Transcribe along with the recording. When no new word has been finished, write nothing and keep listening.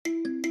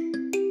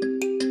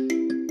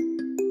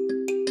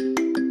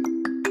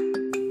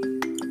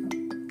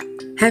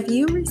Have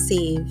you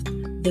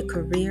received the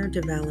Career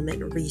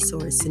Development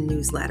Resource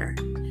newsletter?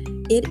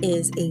 It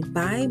is a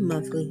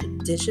bi-monthly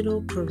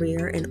digital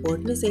career and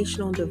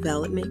organizational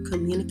development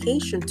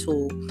communication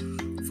tool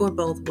for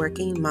both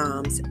working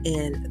moms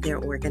and their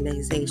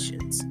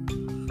organizations.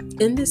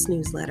 In this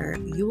newsletter,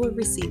 you will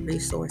receive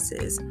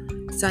resources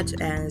such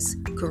as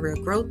career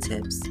growth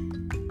tips,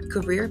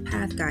 career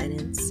path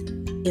guidance,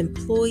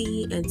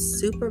 employee and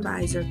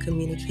supervisor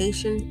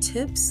communication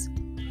tips,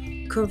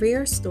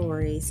 career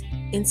stories,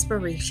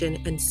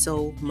 inspiration, and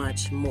so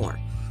much more.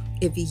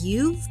 If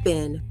you've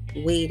been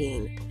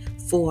waiting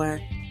for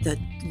the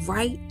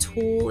right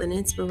tool and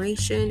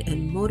inspiration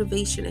and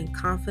motivation and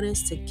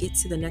confidence to get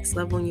to the next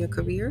level in your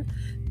career,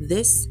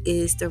 this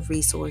is the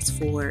resource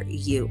for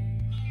you.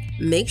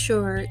 Make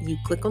sure you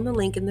click on the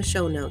link in the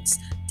show notes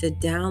to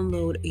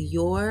download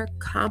your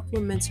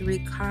complimentary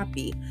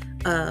copy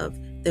of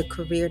the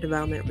Career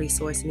Development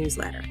Resource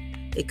newsletter.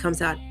 It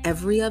comes out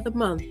every other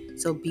month,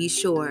 so be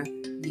sure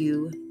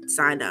you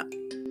sign up.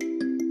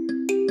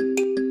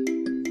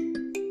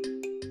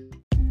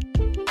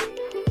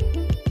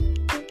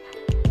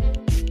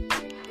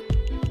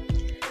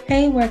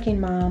 Hey working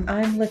mom,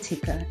 I'm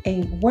Latika,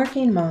 a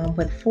working mom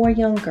with 4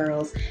 young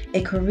girls,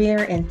 a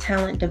career and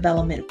talent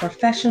development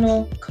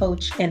professional,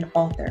 coach, and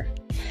author.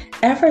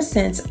 Ever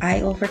since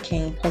I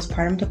overcame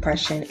postpartum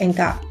depression and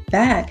got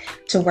back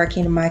to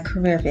working in my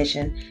career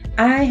vision,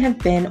 I have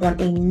been on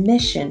a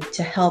mission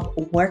to help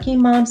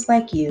working moms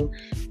like you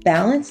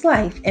balance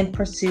life and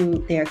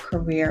pursue their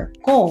career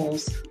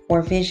goals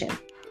or vision.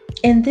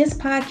 In this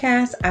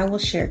podcast, I will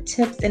share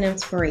tips and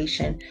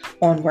inspiration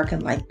on work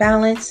and life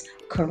balance,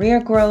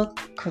 career growth,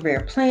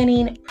 career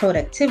planning,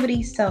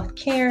 productivity,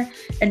 self-care,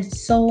 and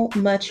so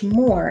much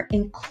more,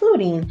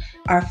 including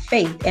our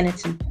faith and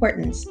its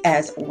importance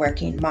as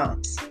working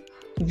moms.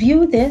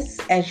 View this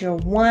as your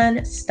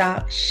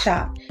one-stop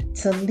shop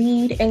to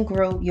lead and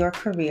grow your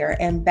career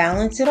and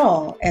balance it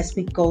all as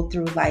we go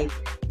through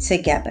life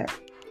together.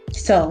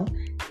 So,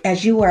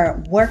 as you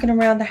are working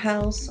around the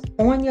house,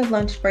 on your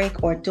lunch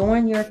break, or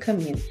during your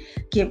commute,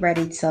 get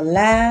ready to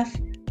laugh,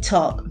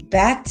 talk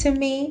back to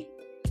me,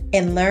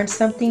 and learn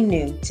something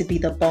new to be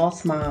the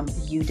boss mom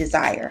you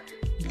desire.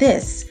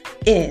 This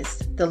is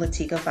the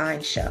Latika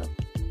Vine Show.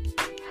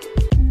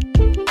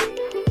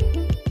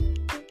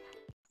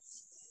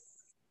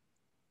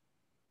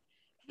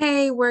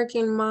 Hey,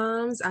 working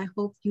moms. I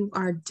hope you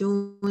are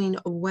doing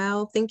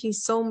well. Thank you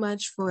so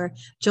much for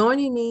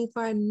joining me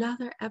for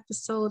another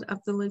episode of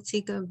the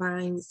Latika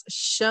Vines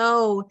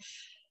Show.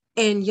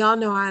 And y'all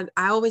know I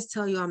always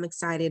tell you I'm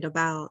excited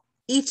about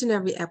each and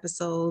every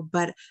episode,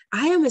 but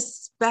I am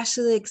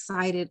especially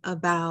excited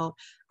about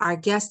our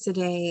guest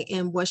today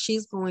and what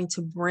she's going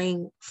to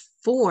bring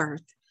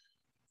forth.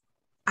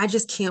 I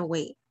just can't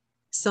wait.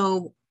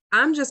 So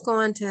I'm just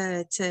going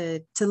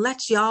to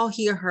let y'all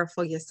hear her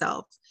for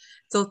yourself.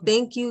 So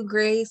thank you,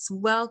 Grace.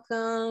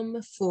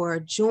 Welcome for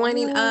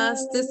joining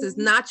us. This is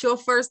not your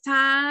first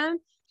time.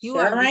 You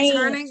are a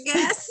returning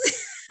guest.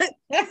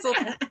 So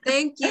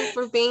thank you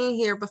for being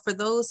here. But for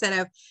those that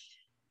have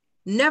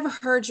never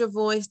heard your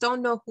voice,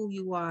 don't know who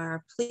you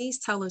are, please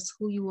tell us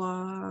who you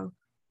are,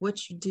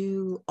 what you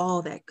do,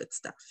 all that good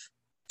stuff.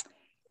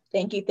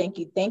 Thank you.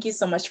 Thank you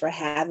so much for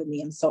having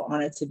me. I'm so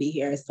honored to be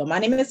here. So my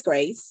name is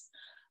Grace.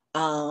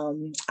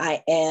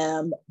 I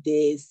am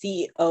the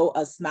CEO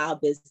of Smile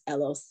Biz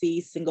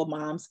LLC. Single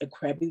Moms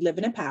Incredibly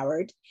Living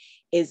Empowered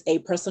is a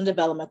personal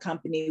development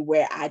company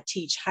where I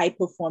teach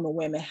high-performing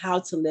women how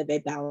to live a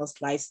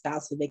balanced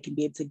lifestyle so they can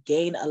be able to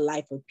gain a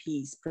life of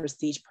peace,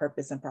 prestige,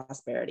 purpose, and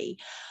prosperity.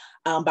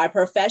 By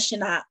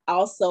profession, I'm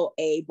also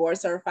a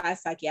board-certified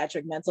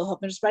psychiatric mental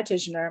health nurse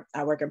practitioner.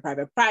 I work in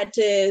private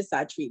practice.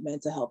 I treat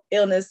mental health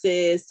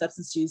illnesses,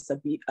 substance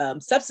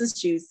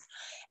use,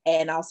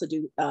 and also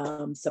do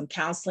some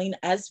counseling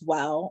as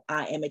well.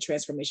 I am a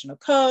transformational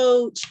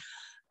coach.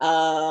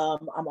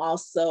 I'm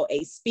also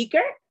a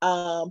speaker,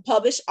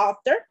 published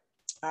author.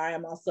 I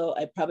am also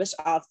a published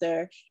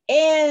author,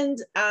 and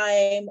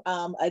I'm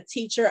a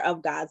teacher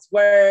of God's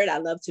word. I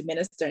love to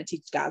minister and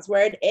teach God's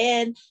word.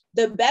 And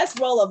the best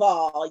role of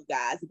all, you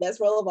guys, the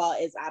best role of all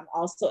is I'm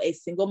also a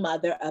single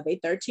mother of a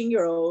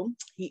 13-year-old.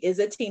 He is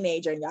a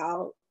teenager, and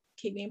y'all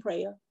keep me in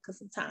prayer because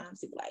sometimes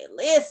people are like,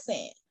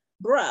 listen,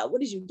 bruh,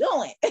 what is you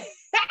doing?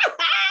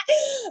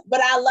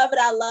 But I love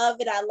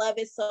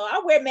it. So I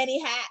wear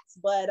many hats,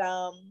 but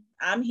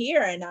I'm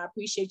here and I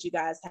appreciate you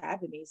guys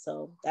having me.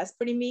 So that's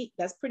pretty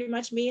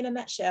much me in a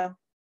nutshell.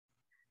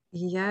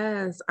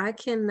 Yes, I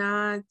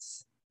cannot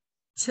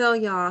tell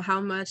y'all how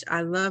much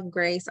I love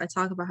Grace. I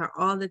talk about her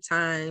all the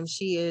time.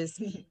 She is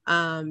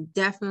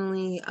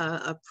definitely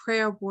a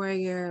prayer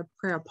warrior,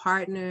 prayer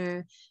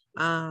partner,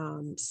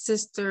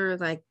 sister,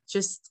 like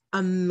just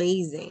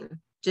amazing.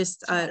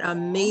 Just an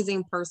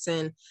amazing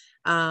person.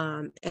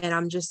 And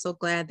I'm just so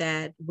glad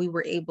that we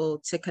were able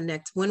to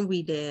connect when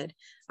we did.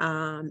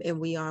 And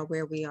we are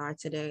where we are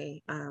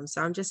today. So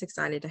I'm just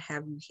excited to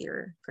have you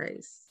here,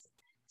 Grace.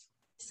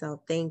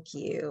 So thank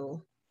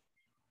you.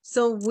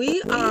 So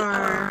we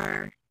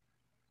are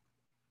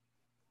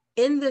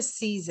in this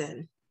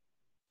season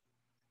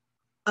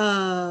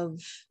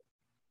of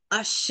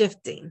us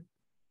shifting.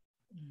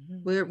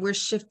 Mm-hmm. We're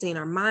shifting.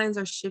 Our minds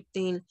are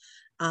shifting.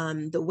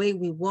 The way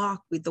we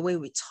walk, the way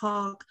we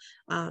talk,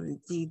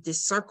 the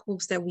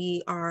circles that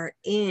we are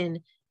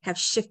in have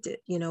shifted.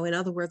 In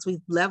other words,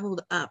 we've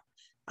leveled up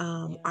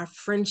our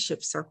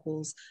friendship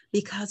circles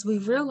because we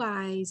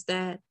realize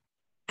that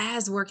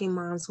as working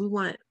moms, we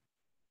want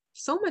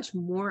so much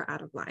more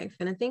out of life.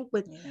 And I think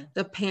with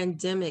the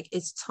pandemic,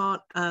 it's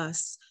taught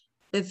us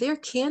that there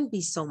can be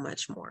so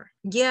much more.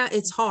 Yeah,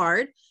 it's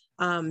hard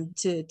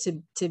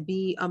to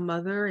be a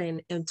mother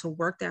and to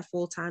work that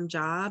full-time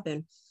job.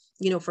 And,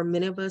 for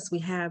many of us, we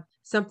have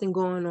something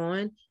going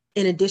on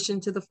in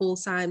addition to the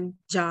full-time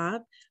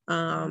job.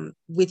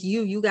 With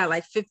you got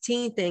like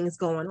 15 things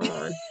going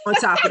on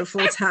top of the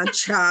full-time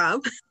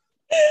job.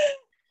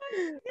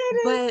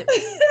 But,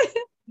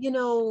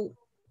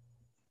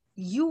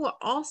 you are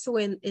also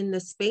in the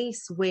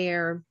space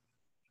where,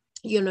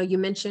 you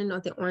mentioned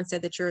at the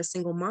onset that you're a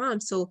single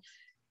mom. So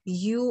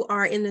you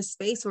are in the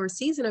space or a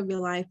season of your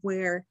life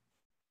where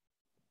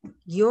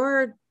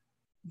you're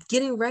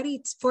getting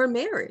ready for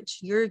marriage.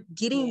 You're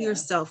getting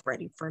yourself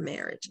ready for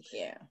marriage.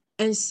 Yeah.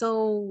 And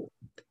so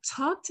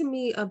talk to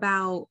me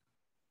about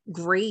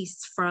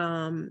Grace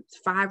from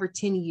 5 or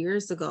 10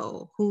 years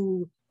ago,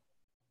 who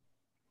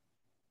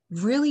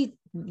really,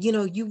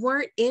 you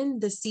weren't in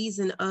the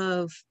season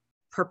of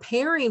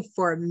preparing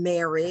for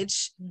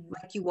marriage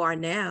like you are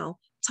now.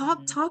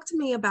 Talk to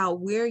me about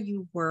where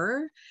you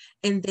were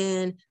and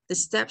then the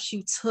steps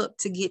you took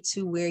to get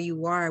to where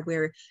you are,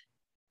 where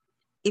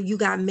if you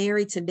got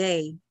married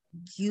today,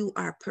 you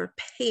are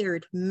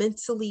prepared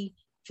mentally,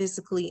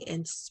 physically,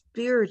 and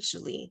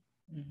spiritually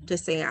to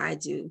say I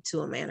do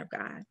to a man of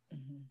God.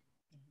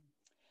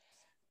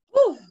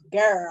 Ooh,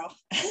 girl,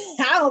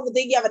 I don't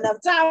think you have enough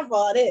time for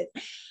all this.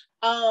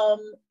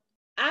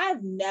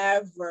 I've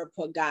never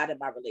put God in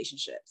my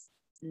relationships.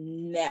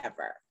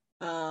 Never.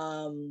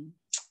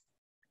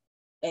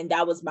 And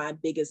that was my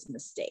biggest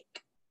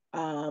mistake.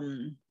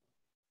 I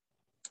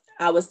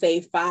would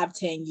say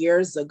 5-10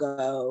 years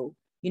ago,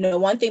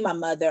 one thing my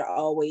mother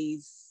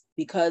always,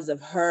 because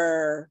of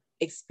her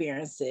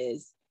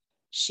experiences,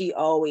 she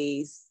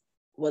always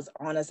was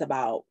honest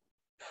about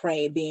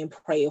being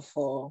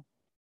prayerful.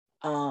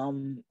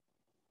 And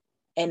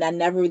I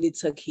never really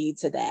took heed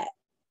to that.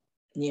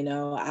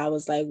 I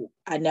was like,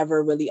 I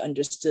never really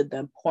understood the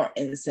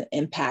importance and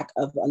impact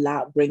of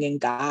bringing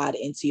God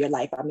into your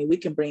life. I mean, we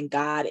can bring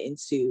God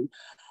into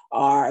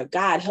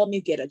God, help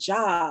me get a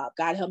job.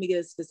 God, help me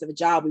get a specific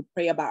job. We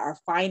pray about our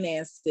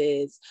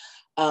finances.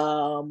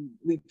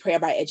 We pray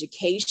about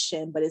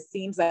education, but it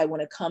seems like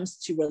when it comes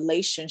to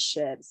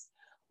relationships,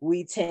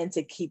 we tend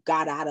to keep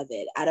God out of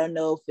it. I don't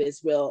know if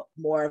it's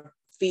more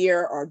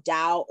fear or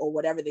doubt or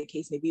whatever the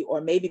case may be,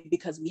 or maybe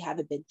because we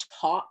haven't been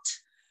taught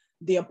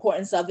the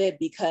importance of it,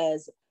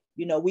 because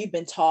we've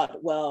been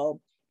taught,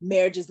 well,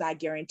 marriage is not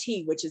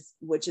guaranteed, which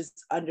is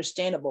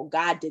understandable.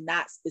 God did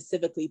not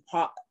specifically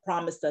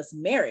promise us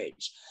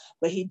marriage,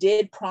 but he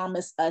did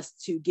promise us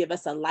to give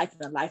us a life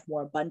and a life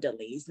more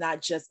abundantly. It's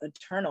not just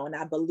eternal. And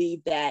I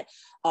believe that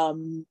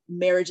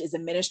marriage is a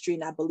ministry,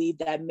 and I believe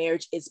that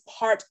marriage is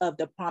part of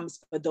the promise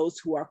for those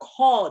who are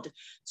called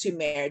to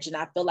marriage. And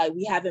I feel like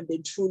we haven't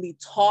been truly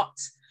taught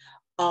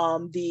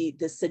the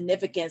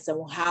significance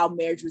and how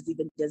marriage was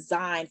even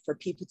designed for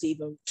people to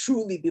even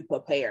truly be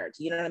prepared.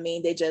 You know what I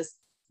mean? They just,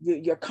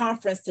 your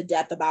conference to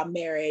death about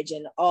marriage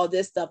and all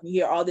this stuff. You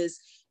hear all this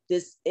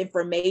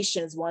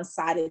information is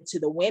one-sided to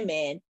the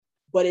women,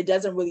 but it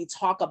doesn't really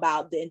talk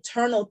about the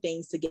internal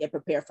things to get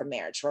prepared for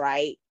marriage,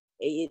 right?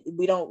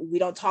 We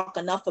don't talk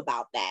enough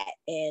about that.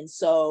 And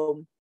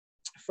so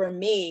for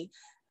me,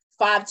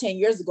 5-10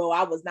 years ago,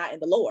 I was not in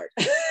the Lord.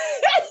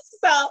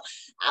 So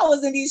I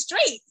was in these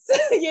streets,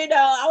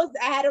 I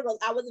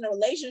was in a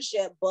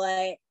relationship,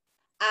 but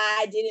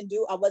I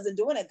wasn't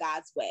doing it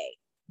God's way.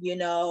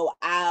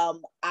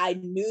 I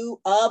knew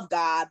of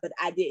God, but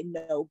I didn't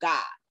know God.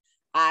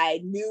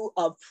 I knew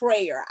of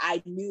prayer.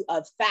 I knew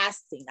of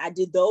fasting. I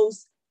did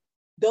those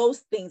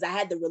things. I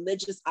had the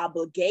religious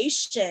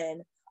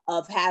obligation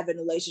of having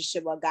a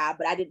relationship with God,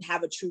 but I didn't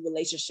have a true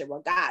relationship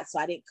with God. So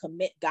I didn't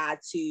commit God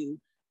to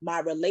my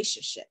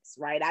relationships,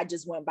 right? I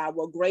just went by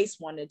what Grace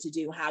wanted to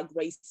do, how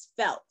Grace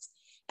felt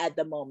at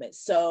the moment.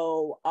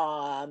 So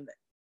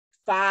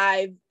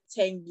 5-10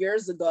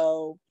 years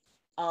ago,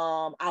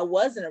 I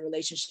was in a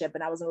relationship,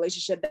 and I was in a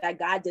relationship that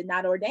God did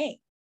not ordain.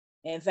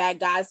 In fact,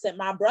 God sent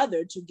my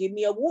brother to give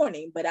me a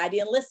warning, but I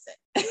didn't listen.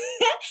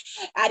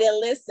 I didn't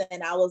listen.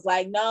 I was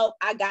like, no,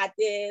 I got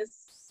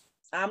this.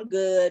 I'm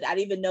good. I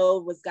didn't even know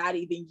it was God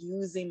even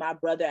using my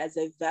brother as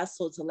a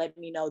vessel to let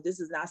me know this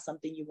is not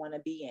something you want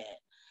to be in.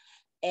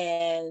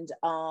 And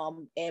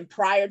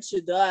prior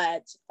to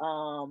that,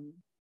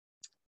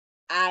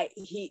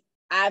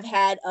 I've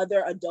had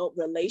other adult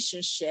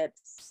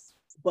relationships,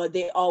 but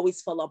they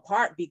always fell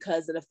apart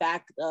because of the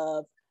fact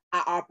of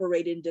I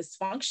operate in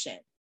dysfunction,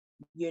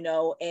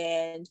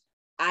 and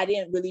I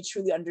didn't really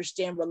truly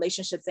understand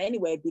relationships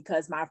anyway,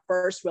 because my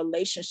first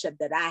relationship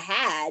that I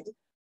had,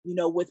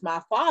 with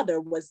my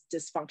father was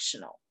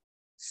dysfunctional.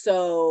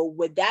 So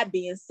with that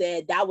being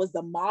said, that was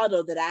the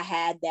model that I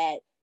had,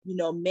 that, you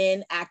know,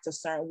 men act a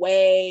certain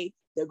way.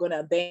 They're going to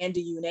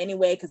abandon you in any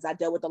way, because I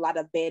dealt with a lot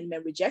of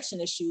abandonment rejection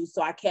issues.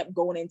 So I kept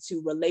going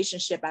into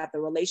relationship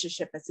after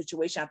relationship and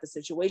situation after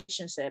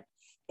situationship,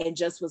 and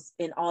just was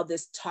in all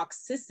this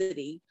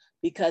toxicity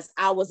because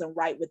I wasn't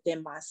right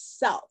within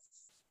myself.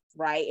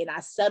 Right. And I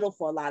settled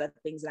for a lot of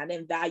things, and I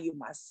didn't value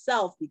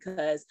myself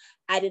because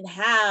I didn't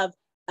have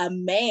a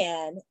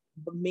man,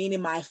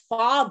 meaning my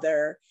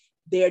father,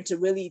 there to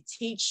really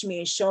teach me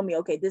and show me,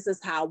 okay, this is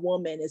how a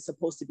woman is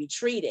supposed to be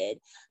treated.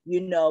 You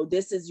know,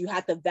 this is, you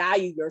have to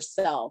value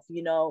yourself.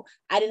 You know,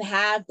 I didn't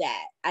have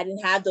that. I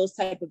didn't have those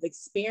type of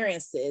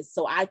experiences.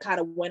 So I kind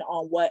of went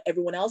on what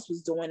everyone else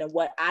was doing and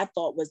what I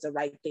thought was the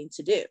right thing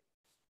to do.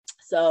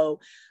 So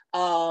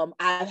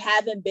I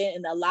haven't been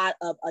in a lot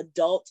of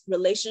adult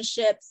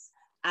relationships.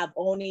 I've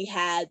only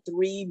had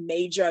 3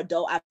 major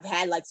adult. I've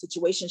had like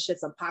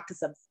situationships and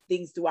pockets of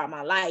things throughout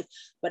my life,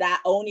 but I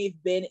only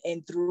been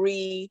in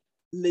 3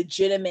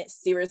 legitimate,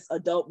 serious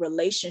adult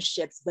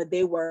relationships, but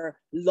they were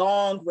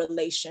long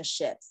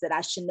relationships that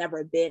I should never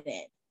have been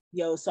in.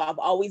 You know, so I've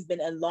always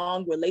been in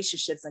long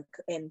relationships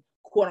and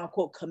quote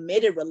unquote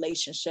committed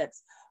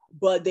relationships,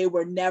 but they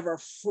were never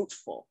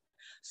fruitful.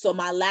 So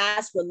my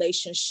last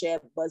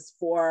relationship was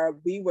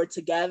we were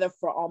together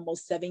for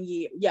almost 7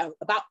 years. Yeah,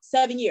 about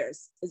 7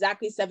 years,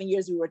 exactly 7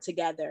 years we were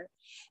together.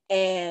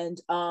 And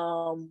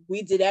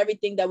we did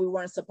everything that we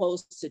weren't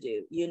supposed to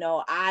do. You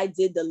know, I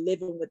did the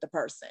living with the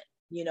person.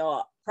 You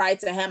know, prior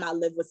to him, I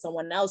lived with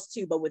someone else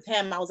too. But with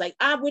him, I was like,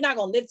 we're not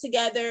going to live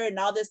together and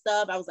all this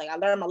stuff. I was like, I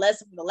learned my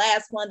lesson from the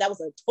last one. That was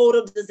a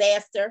total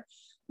disaster.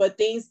 But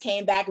things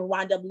came back and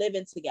wound up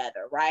living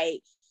together,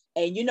 right?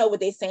 And you know what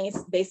they say?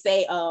 They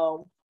say,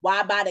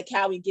 why buy the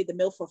cow and get the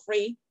milk for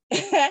free?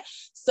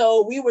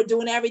 So we were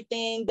doing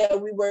everything that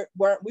we were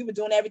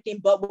doing everything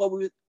but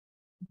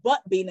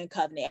being in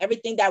covenant.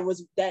 Everything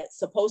that's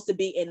supposed to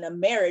be in a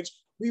marriage,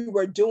 we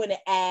were doing it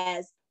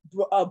as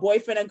a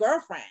boyfriend and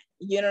girlfriend.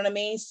 You know what I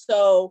mean?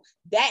 So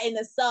that in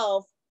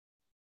itself,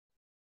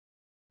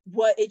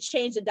 it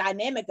changed the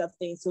dynamic of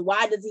things. So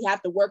why does he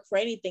have to work for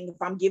anything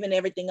if I'm giving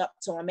everything up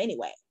to him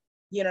anyway?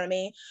 You know what I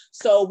mean?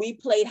 So we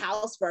played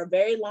house for a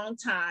very long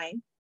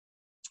time.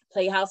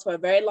 And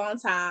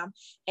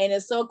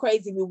it's so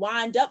crazy. We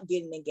wind up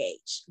getting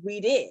engaged.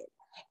 We did.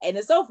 And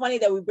it's so funny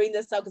that we bring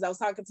this up, because I was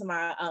talking to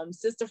my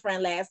sister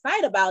friend last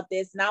night about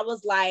this. And I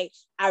was like,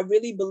 I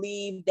really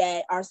believe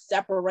that our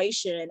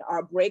separation,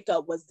 our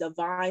breakup was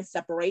divine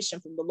separation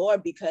from the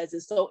Lord, because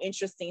it's so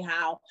interesting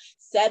how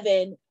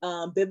 7,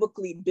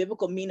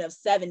 biblical meaning of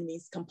 7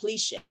 means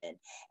completion.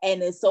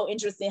 And it's so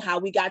interesting how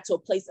we got to a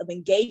place of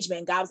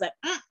engagement. God was like,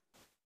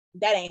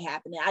 that ain't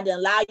happening. I didn't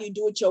allow you to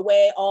do it your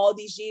way all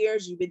these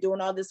years. You've been doing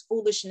all this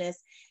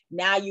foolishness.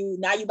 Now you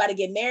about to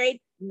get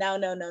married? No.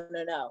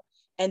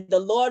 And the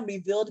Lord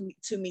revealed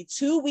to me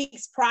 2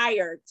 weeks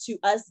prior to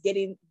us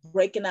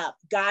breaking up.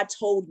 God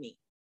told me.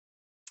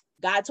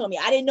 I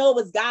didn't know it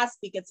was God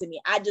speaking to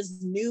me. I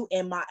just knew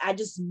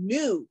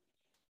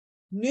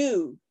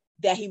knew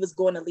that he was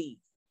going to leave.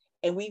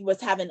 And we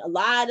was having a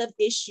lot of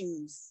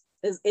issues.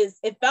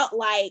 It felt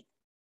like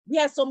we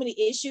had so many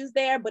issues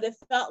there, but it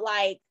felt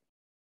like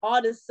all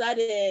of a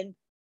sudden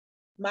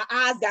my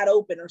eyes got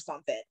open or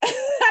something.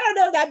 I don't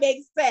know if that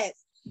makes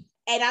sense.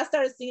 And I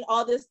started seeing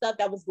all this stuff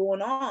that was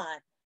going on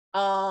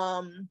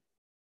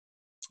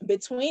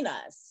between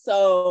us.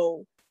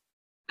 So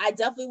I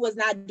definitely was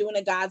not doing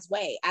it God's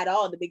way at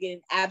all in the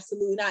beginning.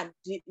 Absolutely not.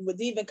 It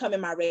would even come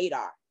in my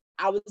radar.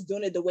 I was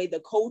doing it the way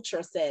the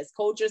culture says.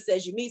 Culture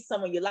says you meet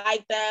someone, you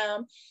like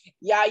them,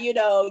 y'all hang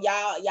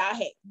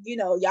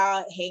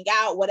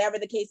out, whatever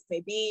the case may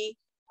be.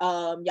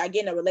 Y'all get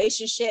in a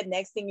relationship.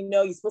 Next thing you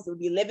know, you're supposed to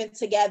be living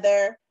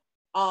together.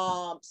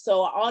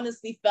 So I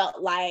honestly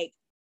felt like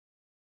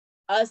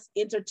us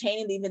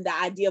entertaining even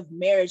the idea of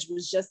marriage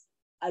was just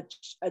a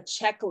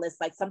checklist,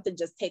 like something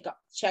just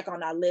check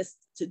on our list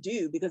to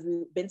do, because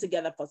we've been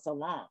together for so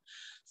long.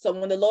 So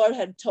when the Lord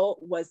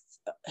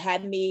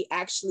had me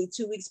actually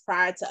 2 weeks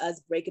prior to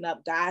us breaking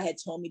up, God had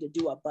told me to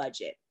do a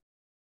budget.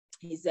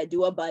 He said,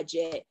 do a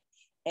budget.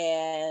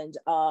 And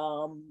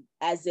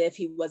as if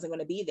he wasn't going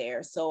to be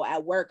there. So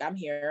at work, I'm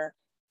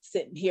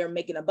sitting here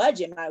making a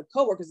budget. My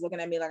coworkers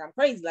looking at me like I'm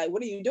crazy. Like,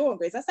 what are you doing,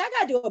 Grace? I said, I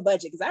got to do a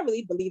budget because I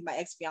really believe my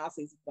ex-fiance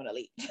is going to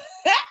leave.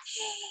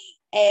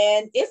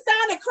 And it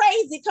sounded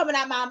crazy coming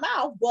out my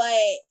mouth,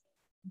 but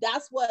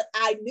that's what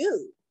I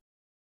knew.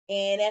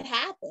 And it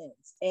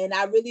happens. And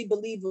I really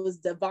believe it was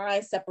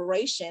divine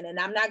separation. And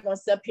I'm not going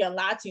to sit up here and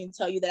lie to you and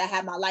tell you that I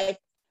had my life,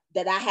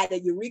 that I had a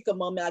eureka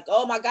moment, like,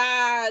 oh my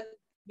God,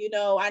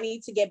 I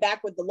need to get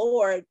back with the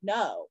Lord.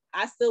 No,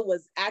 I still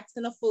was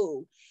acting a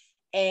fool.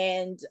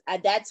 And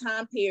at that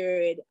time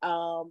period,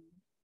 I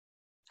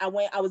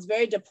was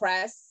very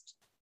depressed.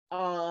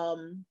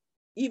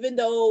 Even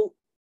though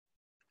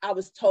I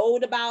was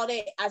told about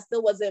it, I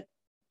still wasn't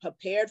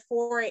prepared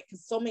for it,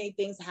 because so many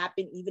things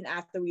happened even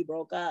after we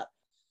broke up.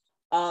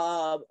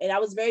 And I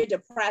was very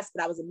depressed,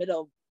 but I was in the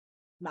middle of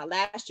my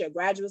last year of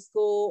graduate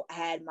school. I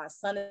had my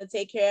son to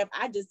take care of.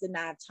 I just did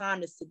not have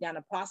time to sit down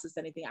and process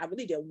anything. I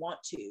really didn't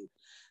want to,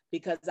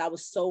 because I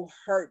was so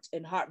hurt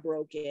and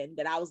heartbroken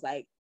that I was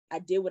like, I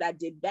did what I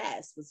did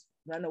best, was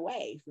run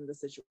away from the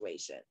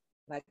situation.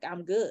 Like,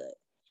 I'm good.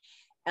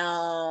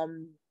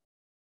 And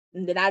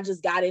then I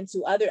just got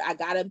into other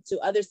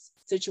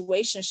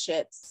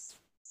situationships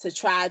to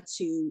try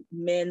to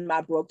mend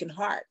my broken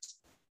heart.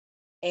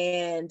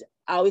 And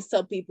I always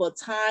tell people,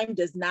 time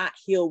does not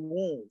heal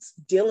wounds.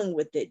 Dealing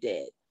with it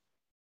did.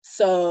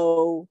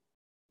 So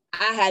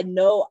I had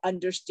no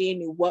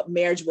understanding what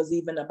marriage was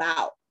even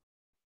about.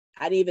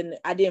 I didn't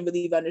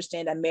really even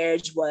understand that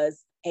marriage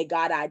was a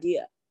God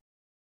idea.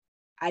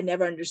 I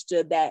never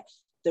understood that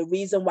the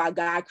reason why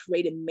God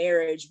created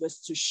marriage was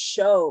to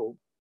show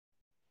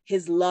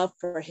his love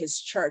for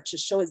his church, to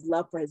show his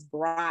love for his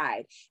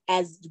bride.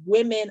 As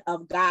women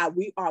of God,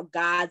 we are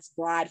God's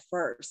bride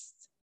first,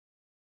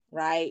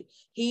 right?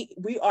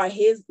 We are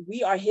his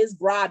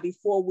bride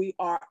before we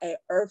are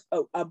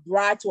a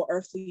bride to an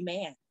earthly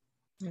man.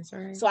 That's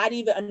right. So I didn't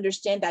even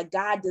understand that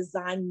God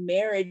designed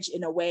marriage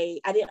in a way.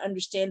 I didn't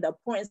understand the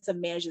importance of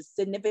marriage, the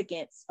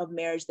significance of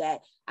marriage, that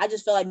I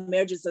just felt like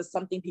marriage is just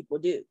something people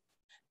do.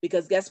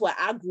 Because guess what?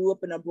 I grew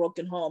up in a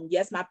broken home.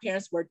 Yes, my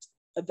parents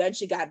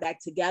eventually got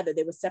back together.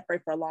 They were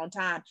separated for a long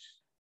time.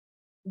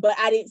 But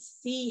I didn't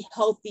see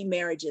healthy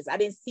marriages. I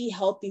didn't see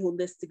healthy,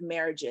 holistic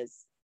marriages.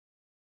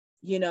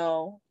 You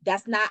know,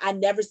 I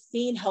never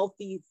seen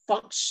healthy,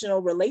 functional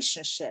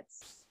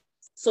relationships.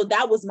 So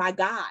that was my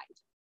guide.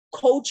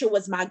 Culture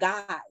was my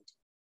guide.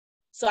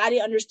 So I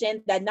didn't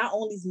understand that not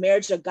only is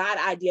marriage a God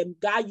idea,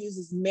 God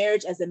uses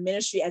marriage as a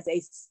ministry, as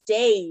a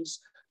stage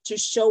to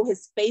show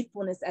his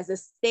faithfulness, as a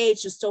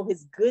stage to show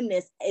his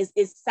goodness.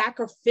 Is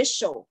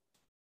sacrificial.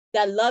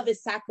 That love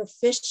is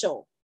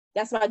sacrificial.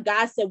 That's why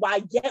God said,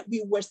 while yet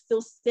we were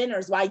still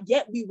sinners,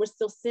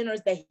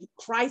 that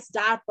Christ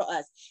died for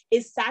us.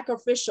 It's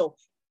sacrificial.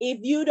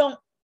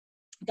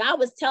 God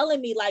was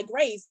telling me, like,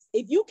 Grace,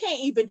 if you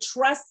can't even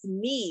trust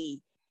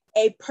me,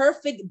 a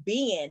perfect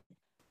being,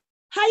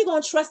 how are you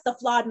going to trust the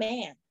flawed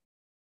man?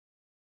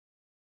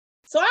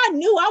 So I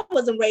knew I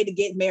wasn't ready to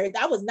get married.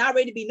 I was not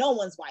ready to be no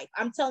one's wife.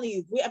 I'm telling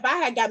you, if I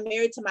had got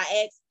married to my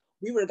ex,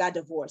 we would have got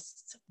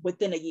divorced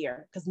within a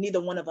year, because neither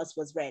one of us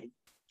was ready.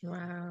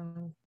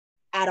 Wow.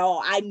 At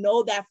all. I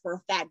know that for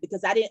a fact,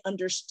 because I didn't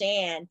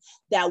understand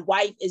that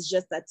wife is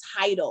just a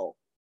title.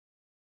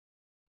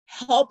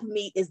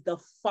 Helpmeet is the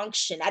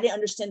function. I didn't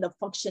understand the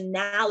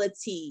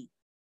functionality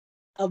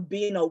of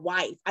being a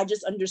wife. I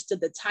just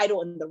understood the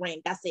title and the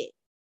ring. That's it.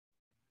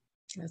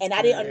 And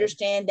I didn't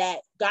understand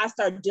that God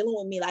started dealing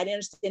with me. I didn't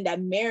understand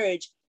that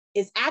marriage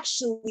is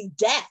actually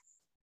death.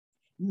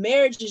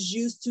 Marriage is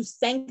used to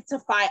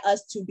sanctify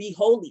us to be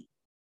holy,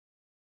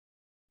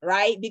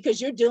 right?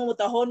 Because you're dealing with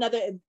a whole nother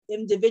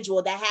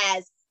individual that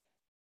has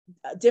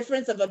a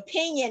difference of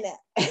opinion.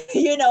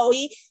 You know,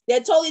 they're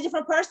a totally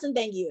different person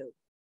than you.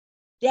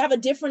 They have a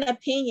different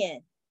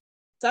opinion.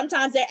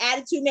 Sometimes their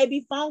attitude may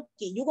be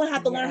funky. You're going to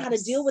have to learn how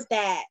to deal with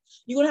that.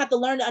 You're going to have to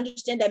learn to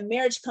understand that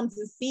marriage comes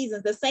in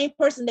seasons. The same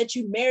person that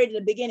you married in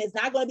the beginning is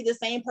not going to be the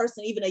same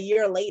person even a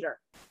year later,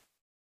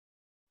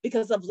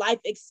 because of life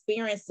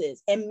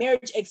experiences. And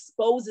marriage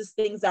exposes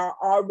things that are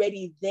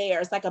already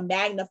there. It's like a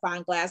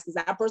magnifying glass, because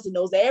that person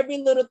knows every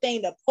little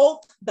thing to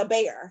poke the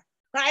bear,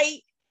 right?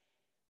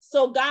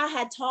 So God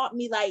had taught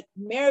me, like,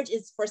 marriage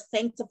is for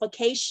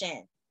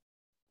sanctification.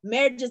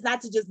 Marriage is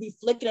not to just be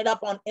flicking it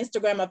up on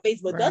Instagram or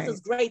Facebook. Right. That's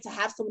great to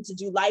have someone to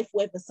do life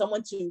with, and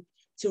someone to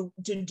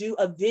do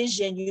a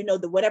vision, you know,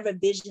 whatever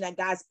vision that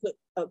God's put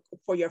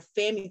for your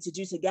family to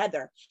do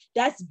together.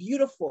 That's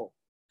beautiful.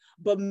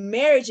 But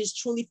marriage is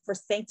truly for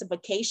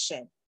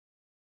sanctification.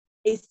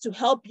 It's to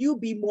help you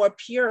be more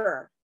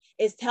pure.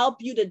 It's to help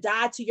you to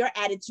die to your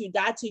attitude,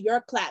 die to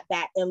your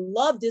clapback, and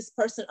love this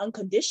person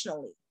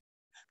unconditionally.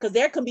 Because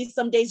there can be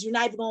some days you're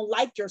not even going to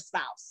like your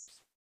spouse,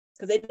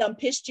 because they done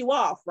pissed you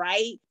off,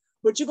 right?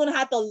 But you're going to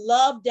have to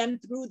love them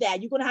through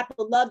that. You're going to have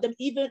to love them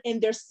even in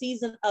their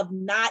season of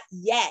not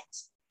yet.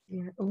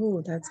 Yeah.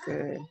 Oh, that's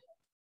good.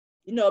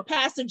 You know,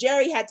 Pastor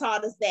Jerry had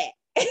taught us that.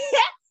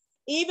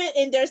 Even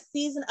in their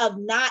season of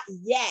not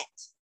yet.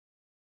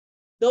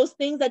 Those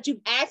things that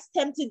you've asked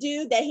him to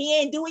do that he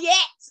ain't doing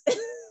yet.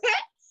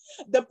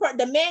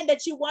 The man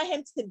that you want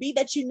him to be,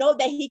 that you know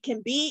that he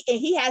can be, and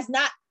he has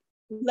not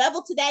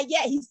leveled to that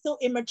yet. He's still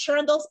immature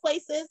in those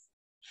places.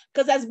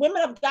 Because as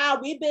women of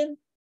God, we've been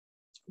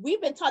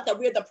taught that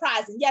we're the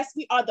prize. And yes,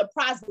 we are the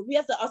prize, but we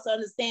have to also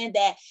understand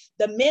that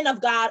the men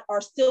of God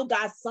are still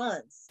God's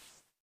sons.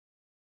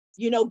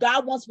 You know,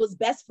 God wants what's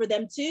best for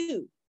them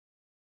too,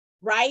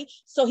 right?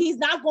 So he's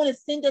not going to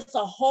send us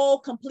a whole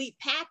complete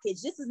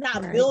package. This is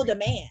not right. Build a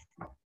man.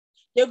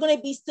 There are going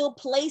to be still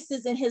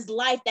places in his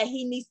life that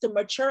he needs to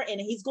mature in,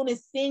 and he's going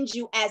to send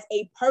you as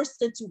a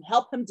person to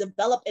help him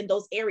develop in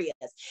those areas.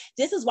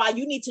 This is why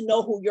you need to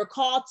know who you're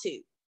called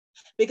to.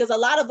 Because a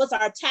lot of us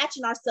are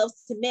attaching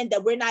ourselves to men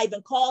that we're not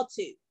even called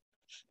to.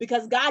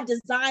 because God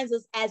designs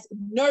us as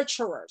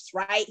nurturers,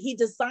 right? He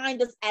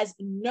designed us as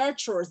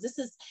nurturers.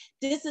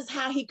 This is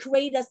how he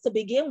created us to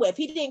begin with.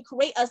 He didn't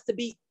create us to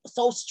be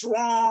so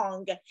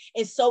strong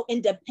and so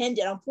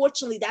independent.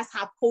 Unfortunately, that's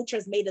how culture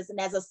has made us. And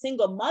as a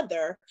single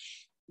mother,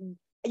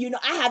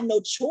 I have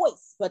no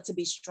choice but to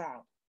be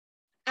strong.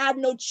 I have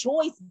no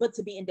choice but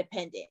to be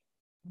independent.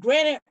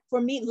 Granted,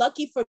 for me,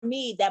 lucky for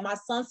me that my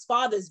son's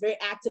father is very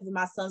active in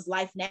my son's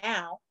life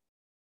now,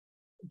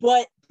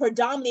 but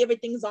predominantly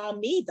everything's on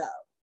me though.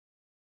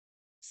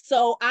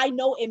 So I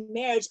know in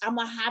marriage, I'm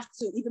gonna have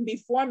to, even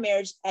before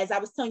marriage, as I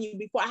was telling you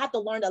before, I have to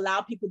learn to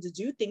allow people to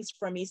do things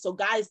for me. So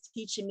God is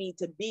teaching me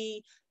to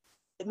be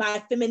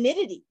my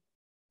femininity.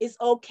 It's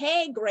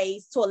okay,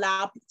 Grace, to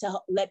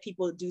let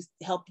people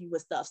help you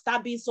with stuff.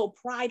 Stop being so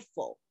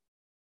prideful.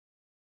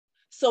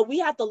 So we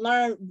have to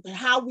learn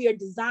how we are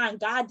designed.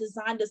 God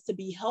designed us to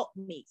be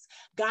helpmates.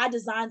 God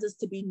designed us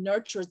to be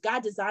nurturers.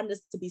 God designed us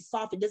to be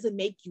soft. It doesn't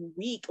make you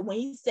weak.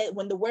 When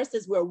the word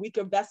says we're a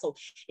weaker vessel,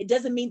 it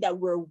doesn't mean that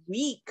we're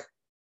weak.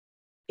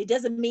 It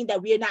doesn't mean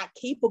that we are not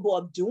capable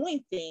of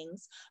doing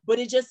things, but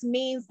it just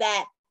means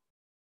that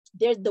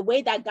there's the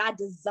way that God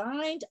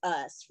designed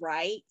us,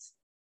 right?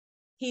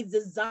 He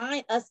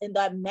designed us in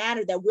that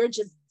manner that we're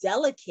just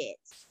delicate,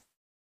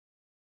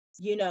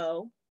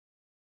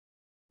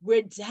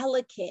 we're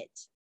delicate.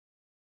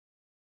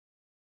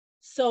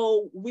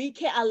 So we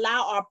can't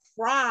allow our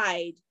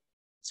pride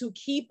to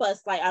keep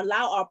us,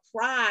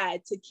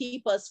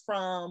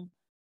 from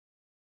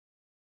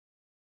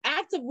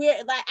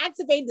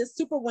activating the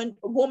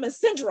superwoman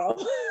syndrome,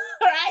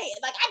 right?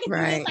 Like I can do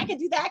this, I can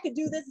do that, I can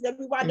do this, and then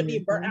we wind up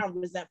being burnt out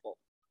and resentful.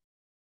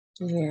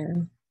 Yeah.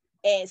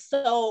 And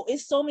so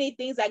it's so many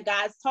things that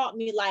God's taught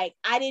me. Like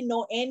I didn't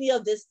know any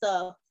of this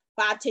stuff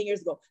 5-10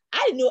 years ago.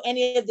 I didn't know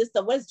any of this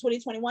stuff. What is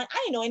 2021?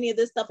 I didn't know any of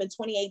this stuff in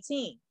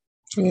 2018.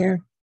 Yeah.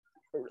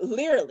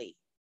 Literally.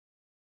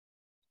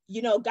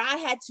 I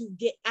had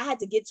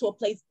to get to a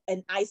place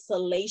in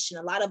isolation.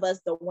 A lot of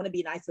us don't want to be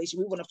in isolation.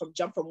 We want to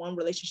jump from one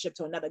relationship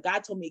to another.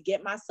 God told me to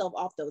get myself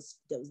off those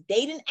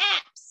dating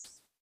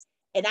apps.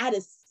 And I had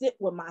to sit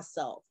with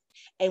myself.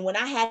 And when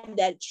I had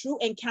that true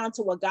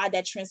encounter with God,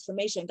 that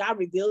transformation, God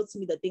revealed to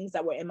me the things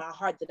that were in my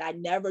heart that I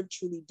never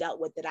truly dealt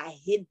with, that I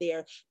hid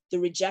there, the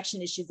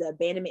rejection issues, the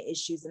abandonment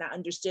issues. And I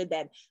understood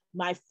that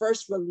my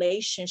first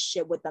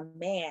relationship with a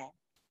man,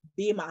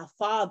 being my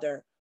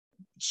father,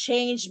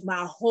 changed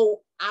my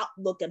whole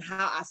outlook and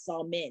how I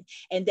saw men.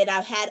 And that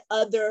I've had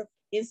other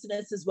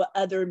incidences with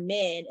other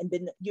men and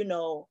been,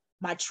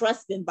 my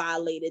trust been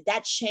violated.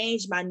 That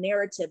changed my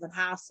narrative and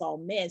how I saw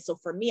men. So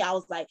for me, I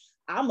was like,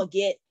 I'm gonna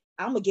get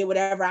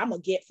whatever I'm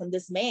gonna get from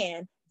this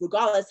man,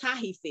 regardless how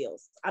he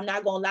feels. I'm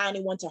not gonna allow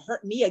anyone to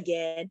hurt me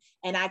again.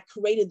 And I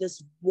created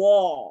this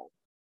wall.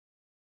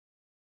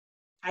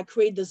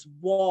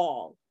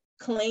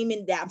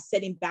 Claiming that I'm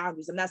setting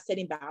boundaries. I'm not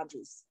setting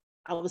boundaries.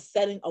 I was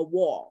setting a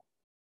wall.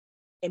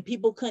 And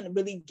people couldn't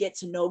really get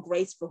to know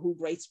Grace for who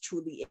Grace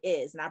truly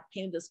is. And I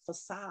painted this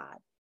facade.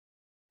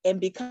 And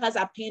because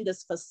I painted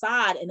this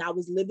facade and I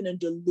was living in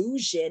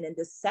delusion and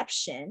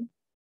deception,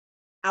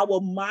 I will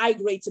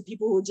migrate to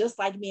people who are just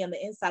like me on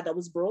the inside that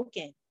was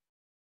broken.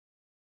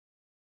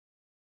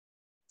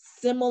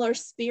 Similar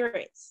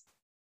spirits,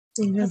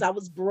 because I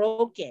was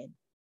broken.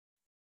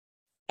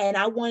 And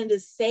I wanted to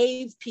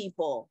save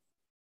people.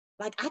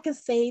 Like I can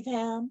save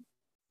him.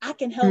 I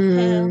can help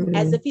him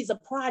as if he's a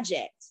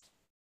project.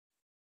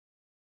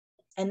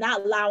 And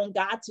not allowing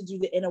God to do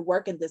the inner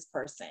work in this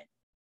person.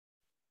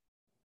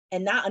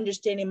 And not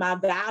understanding my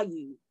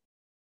value.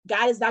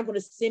 God is not going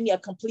to send me a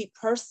complete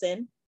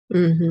person,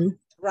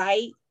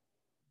 right?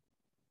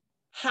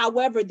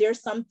 However,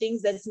 there's some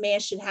things that this man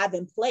should have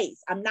in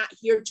place. I'm not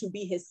here to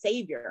be his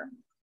savior,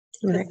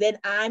 because then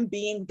I'm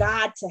being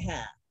God to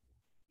him.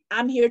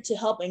 I'm here to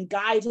help and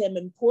guide him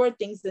and pour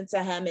things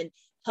into him and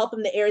help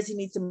him the areas he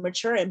needs to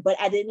mature in. But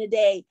at the end of the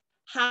day,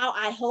 how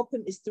I help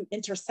him is through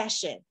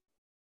intercession.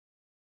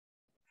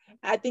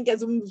 I think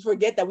as we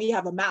forget that we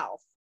have a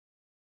mouth.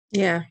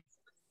 Yeah.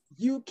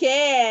 You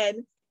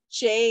can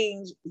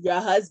change your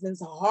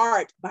husband's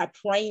heart by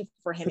praying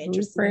for him,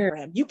 interceding for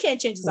him. You can't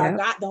change his heart.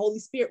 God, the Holy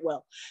Spirit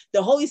will.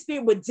 The Holy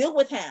Spirit would deal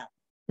with him.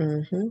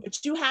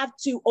 But you have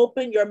to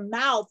open your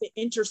mouth and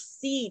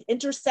intercede.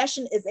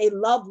 Intercession is a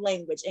love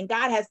language. And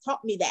God has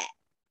taught me that.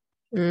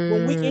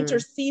 When we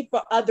intercede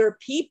for other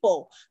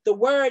people, the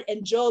word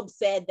in Job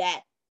said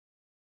that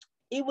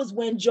it was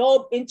when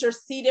Job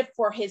interceded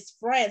for his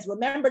friends.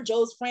 Remember,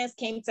 Job's friends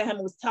came to him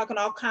and was talking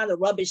all kinds of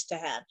rubbish to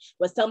him.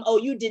 Was telling him, oh,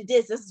 you did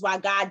this. This is why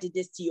God did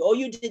this to you. Oh,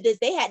 you did this.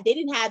 They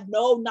didn't have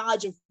no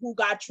knowledge of who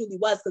God truly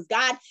was, because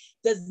God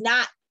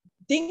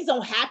things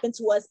don't happen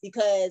to us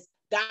because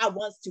God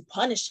wants to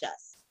punish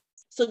us.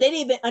 So they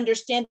didn't even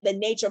understand the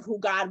nature of who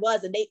God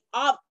was. And they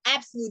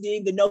absolutely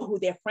didn't even know who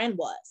their friend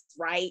was,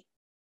 right?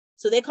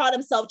 So they called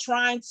themselves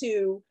trying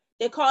to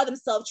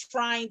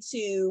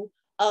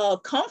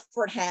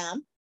comfort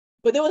him,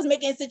 but it was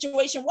making the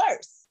situation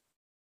worse.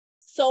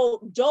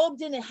 So Job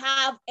didn't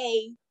have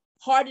a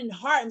hardened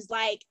heart. It was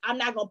like, I'm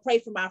not going to pray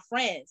for my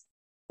friends.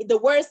 The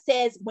word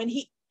says when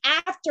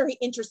after he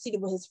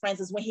interceded with his friends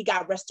is when he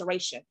got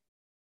restoration.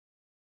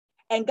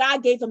 And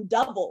God gave him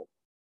double.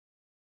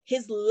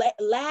 His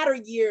latter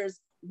years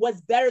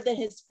was better than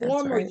his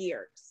former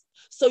years.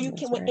 So you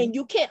can, and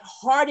you can't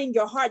harden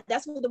your heart.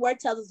 That's what the word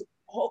tells us.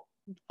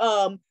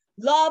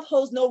 Love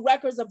holds no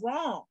records of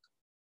wrong.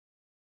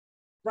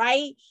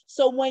 Right?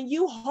 So when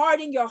you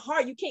harden your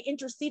heart, you can't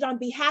intercede on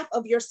behalf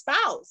of your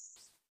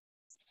spouse.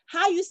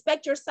 How you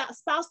expect your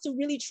spouse to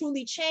really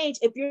truly change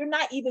if you're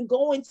not even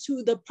going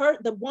to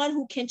the one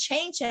who can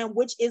change him,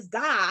 which is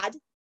God,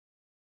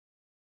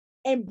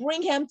 and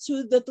bring him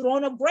to the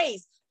throne of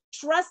grace?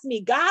 Trust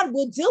me, God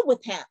will deal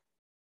with him.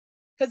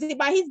 Because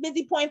while he's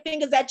busy pointing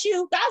fingers at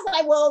you, God's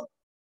like, well,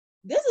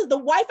 this is the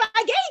wife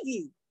I gave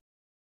you.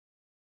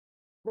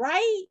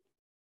 Right?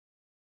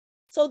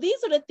 So these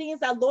are the things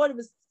that God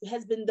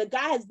has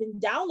been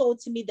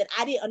downloaded to me, that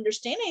I didn't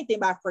understand anything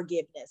about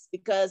forgiveness,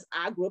 because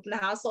I grew up in a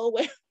household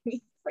where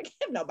we forgive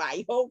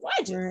nobody, hold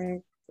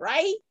grudges,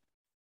 right?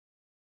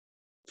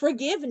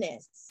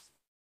 Forgiveness,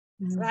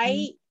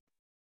 right?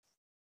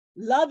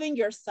 Loving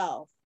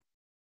yourself.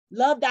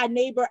 Love thy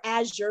neighbor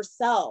as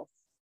yourself.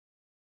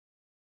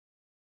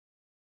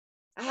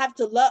 I have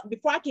to love,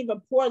 before I can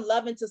even pour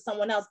love into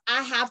someone else,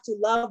 I have to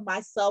love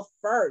myself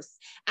first.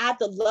 I have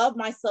to love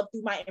myself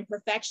through my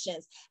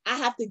imperfections. I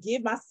have to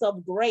give myself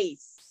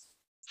grace.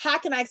 How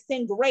can I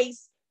extend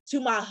grace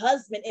to my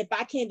husband if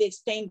I can't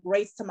extend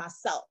grace to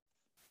myself?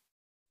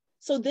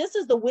 So this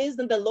is the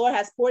wisdom the Lord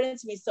has poured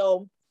into me.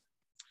 So,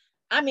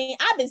 I mean,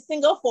 I've been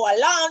single for a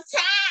long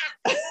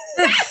time.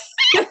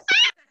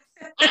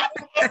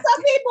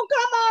 Some people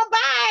come on by,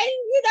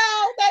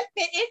 that's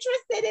been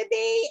interested in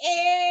me,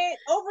 and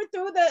over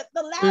through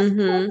the last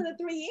course of the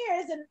 3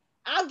 years, and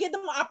I'll give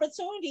them an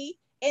opportunity,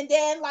 and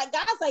then like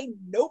God's like,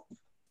 nope,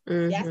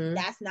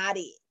 that's not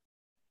it.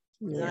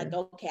 Yeah. Like,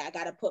 okay, I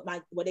gotta put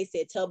my, what they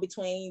said, tail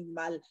between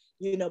my,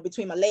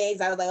 between my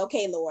legs. I was like,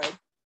 okay, Lord,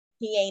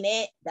 he ain't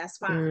it. That's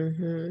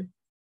fine.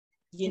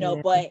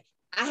 But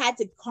I had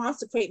to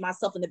consecrate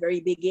myself in the very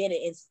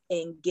beginning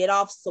and get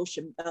off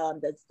social,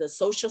 the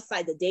social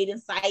site, the dating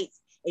sites,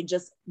 and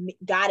just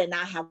God and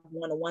I have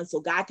one-on-one,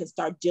 so God can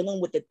start dealing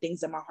with the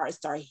things in my heart,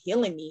 start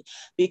healing me,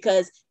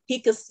 because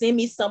he could send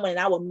me someone and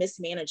I will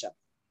mismanage him.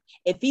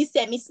 If he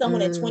sent me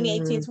someone in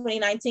 2018,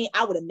 2019,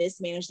 I would have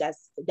mismanaged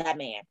that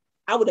man.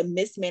 I would have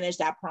mismanaged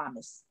that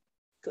promise.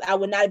 I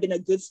would not have been a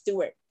good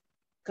steward,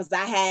 because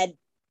I had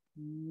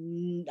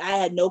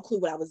no clue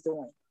what I was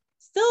doing.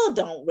 Still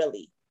don't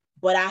really.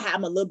 But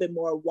I'm a little bit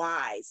more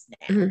wise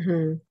now.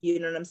 You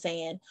know what I'm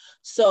saying?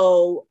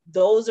 So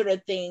those are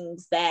the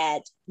things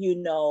that,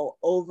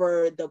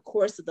 over the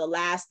course of the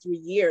last 3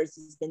 years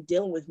has been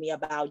dealing with me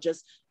about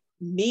just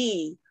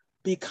me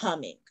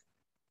becoming,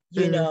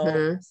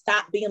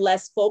 stop being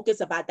less focused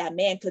about that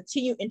man,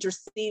 continue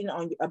interceding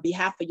on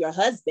behalf of your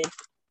husband,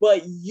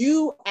 but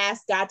you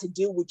ask God to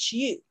deal with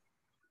you.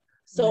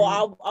 So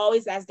I'll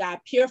always ask God,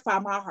 purify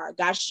my heart.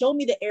 God, show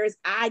me the areas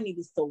I need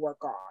to still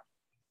work on.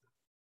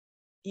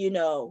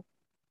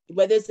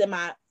 Whether it's in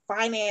my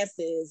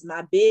finances,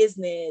 my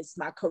business,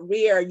 my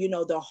career,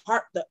 the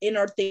heart, the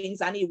inner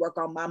things I need to work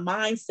on, my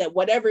mindset,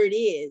 whatever it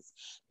is,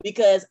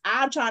 because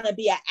I'm trying to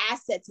be an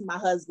asset to my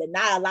husband,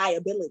 not a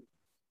liability.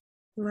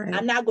 Right.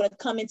 I'm not going to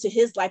come into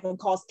his life and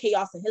cause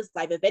chaos in his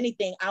life. If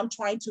anything, I'm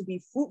trying to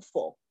be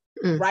fruitful,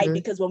 right?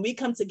 Because when we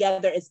come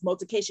together, it's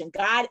multiplication.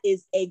 God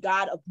is a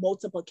God of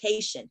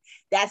multiplication.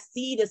 That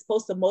seed is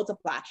supposed to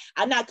multiply.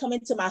 I'm not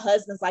coming to my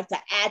husband's life to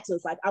add to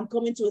his life. I'm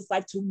coming to his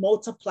life to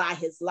multiply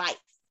his life.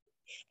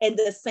 And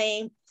the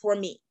same for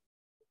me.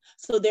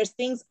 So there's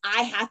things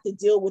I have to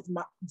deal with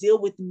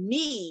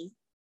me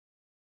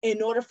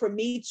in order for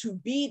me to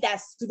be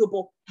that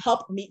suitable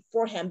helpmeet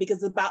for him,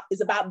 because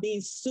it's about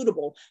being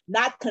suitable,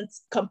 not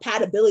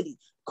compatibility.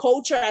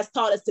 Culture has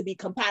taught us to be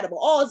compatible.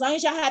 Oh, as long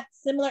as y'all have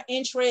similar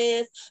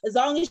interests, as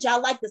long as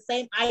y'all like the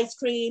same ice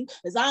cream,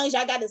 as long as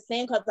y'all got the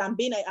same, because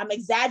I'm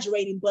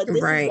exaggerating, but this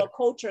is what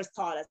culture has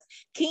taught us.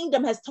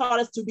 Kingdom has taught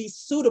us to be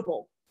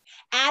suitable.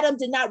 Adam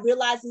did not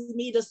realize he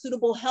needed a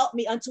suitable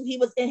helpmeet until he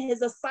was in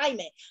his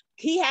assignment.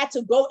 He had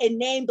to go and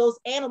name those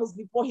animals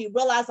before he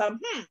realized, ain't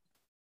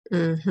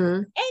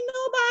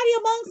nobody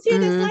amongst here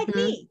that's like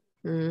me.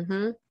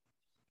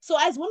 So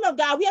as women of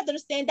God, we have to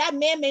understand that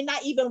man may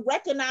not even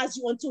recognize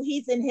you until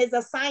he's in his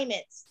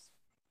assignments.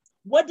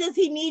 What does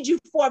he need you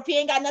for if he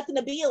ain't got nothing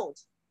to build?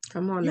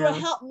 Come on, you're a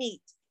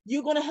helpmeet.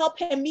 You're going to help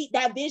him meet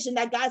that vision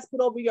that God's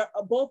put over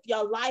both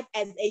your life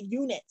as a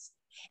unit.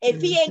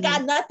 If he ain't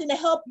got nothing to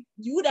help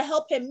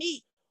him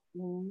meet,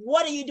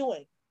 what are you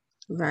doing?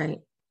 Right.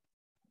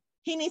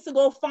 He needs to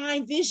go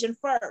find vision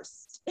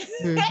first.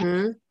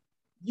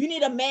 You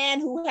need a man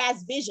who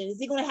has vision. Is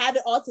he going to have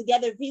it all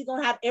together? If he's going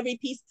to have every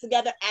piece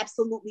together,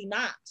 absolutely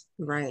not.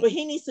 Right. But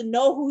he needs to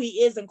know who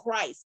he is in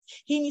Christ.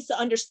 He needs to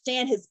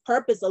understand his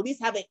purpose, at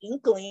least have an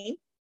inkling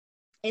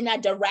in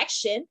that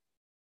direction.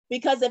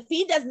 Because if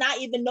he does not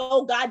even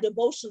know God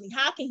devotionally,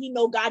 how can he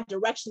know God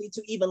directionally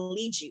to even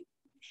lead you?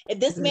 If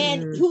this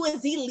man, who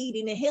is he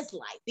leading in his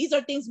life? These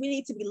are things we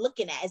need to be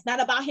looking at. It's not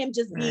about him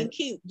just being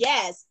cute.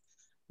 Yes,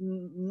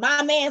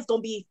 my man's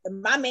gonna be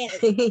my man is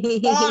fine.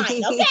 Okay,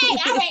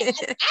 I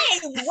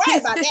ain't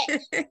worried about that.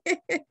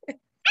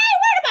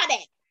 About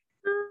that.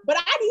 But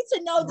I need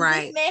to know,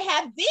 does this man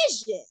have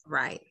vision?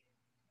 Right.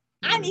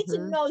 I need to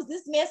know, is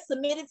this man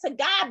submitted to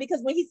God?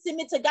 Because when he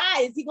submits to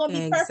God, is he going to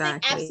be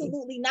perfect?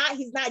 Absolutely not.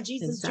 He's not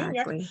Jesus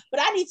Jr.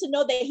 But I need to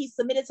know that he's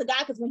submitted to God,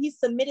 because when he's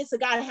submitted to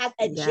God and has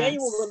a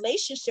genuine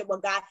relationship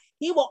with God,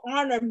 he will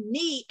honor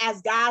me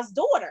as God's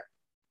daughter.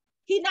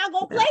 He's not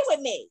going to play with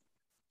me.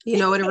 You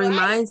know, it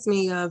reminds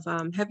me of,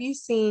 have you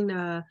seen,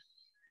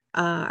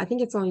 I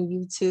think it's on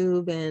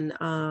YouTube and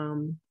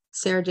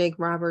Sarah Jake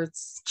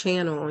Roberts'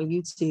 channel on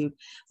YouTube,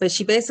 but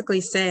she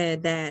basically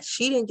said that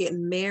she didn't get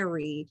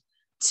married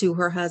to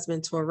her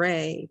husband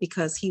Torre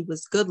because he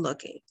was good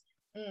looking.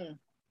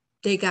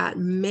 They got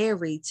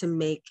married to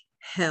make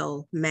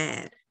hell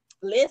mad.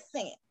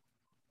 Listen,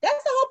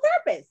 that's the whole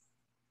purpose.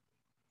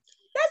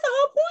 That's the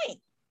whole point.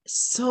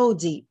 So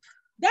deep.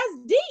 That's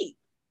deep.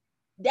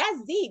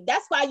 That's deep.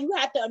 That's why you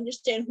have to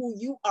understand who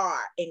you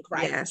are in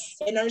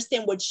Christ and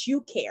understand what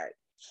you carry.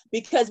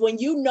 Because when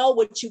you know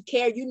what you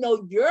care, you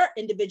know your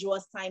individual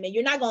assignment.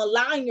 You're not going to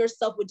align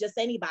yourself with just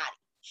anybody,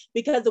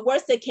 because the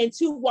word said, can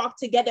two walk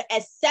together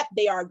except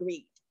they are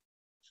agreed?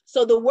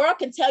 So the world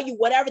can tell you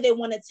whatever they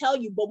want to tell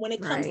you, but when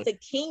it comes to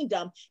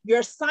kingdom, your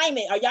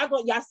assignment,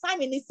 your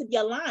assignment needs to be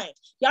aligned.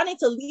 Y'all need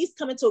to at least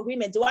come into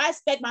agreement. Do I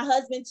expect my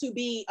husband to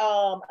be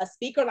a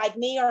speaker like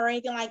me or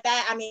anything like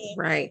that? I mean,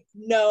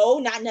 no,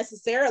 not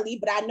necessarily,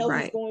 but I know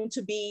he's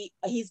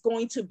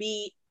going to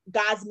be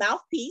God's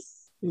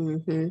mouthpiece.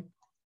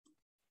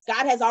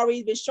 God has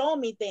already been showing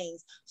me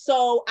things.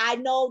 So I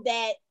know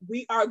that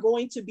we are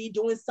going to be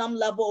doing some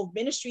level of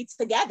ministry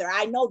together.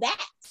 I know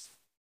that.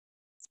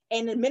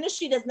 And the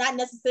ministry does not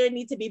necessarily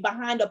need to be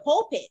behind a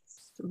pulpit.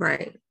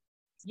 Right.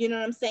 You know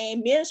what I'm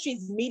saying? Ministry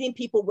is meeting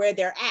people where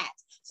they're at.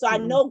 So I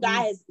know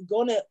God is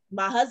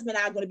my husband and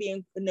I are going to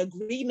be in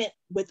agreement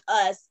with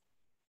us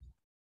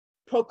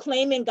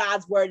proclaiming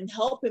God's word and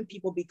helping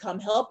people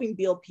helping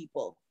build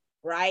people,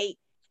 right?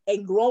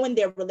 And growing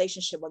their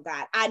relationship with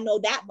God. I know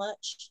that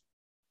much.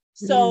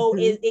 So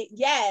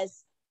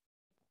yes,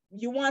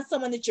 you want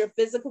someone that you're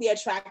physically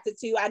attracted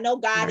to. I know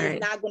God is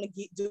not going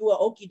to do an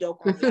okie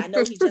doke on me. I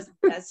know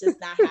that's just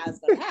not how it's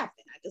going to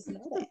happen. I just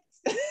know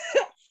that.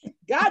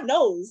 God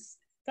knows.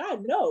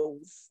 God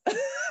knows.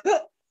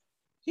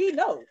 He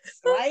knows,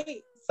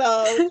 right?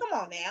 So come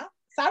on now.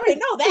 So I already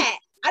know that.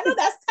 I know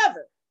that's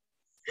covered.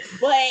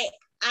 But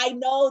I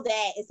know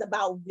that it's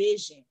about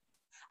vision.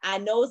 I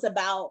know it's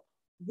about,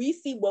 we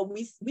see what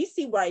we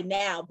see right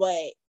now,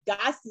 but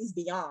God sees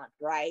beyond,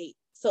 right?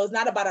 So it's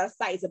not about our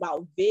sight, it's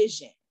about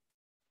vision.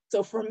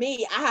 So for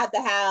me, I have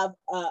to have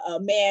a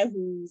man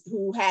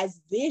who has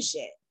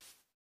vision.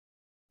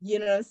 You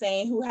know what I'm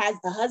saying? Who has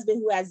a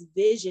husband who has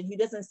vision. He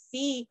doesn't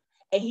see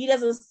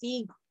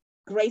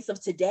grace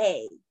of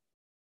today,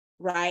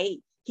 right?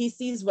 He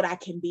sees what I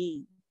can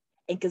be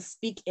and can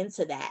speak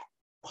into that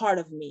part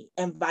of me,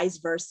 and vice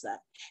versa.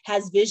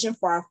 Has vision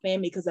for our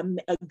family, because a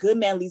good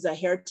man leaves a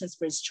inheritance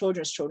for his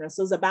children's children.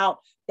 So it's about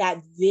that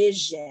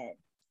vision.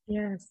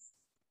 Yes.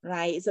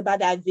 Right? It's about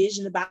that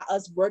vision, about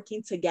us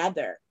working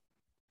together.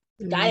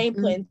 God ain't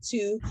putting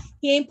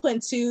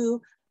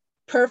two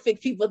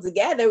perfect people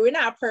together. We're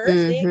not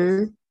perfect.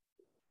 You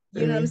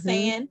know what I'm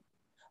saying?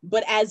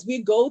 But as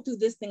we go through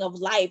this thing of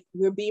life,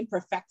 we're being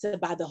perfected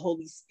by the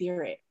Holy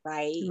Spirit,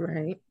 right?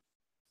 Right.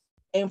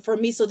 And for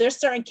me, so there's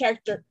certain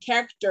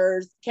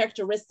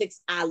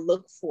characteristics I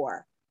look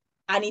for.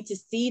 I need to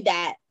see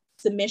that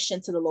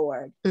submission to the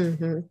Lord.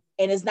 And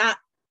it's not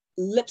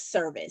lip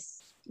service.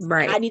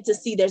 Right. I need to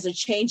see there's a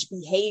changed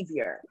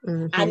behavior.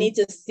 I need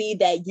to see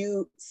that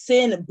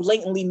sin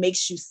blatantly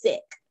makes you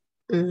sick.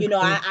 You know,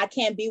 I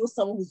can't be with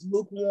someone who's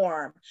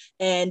lukewarm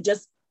and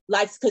just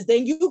likes, because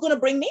then you're going to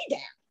bring me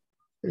down.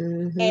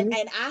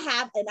 And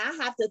I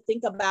have to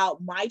think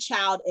about my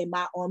child and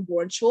my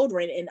unborn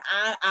children, and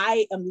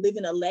I am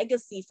living a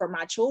legacy for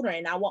my children,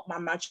 and I want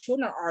my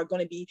children are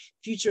going to be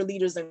future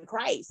leaders in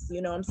Christ.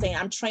 You know what I'm saying?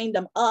 I'm training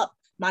them up,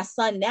 my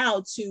son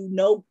now,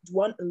 to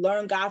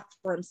learn God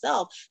for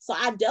himself. So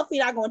I definitely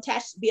not going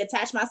to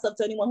attach myself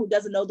to anyone who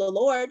doesn't know the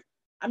Lord.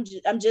 I'm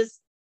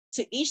just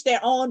to each their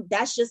own.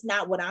 That's just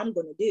not what I'm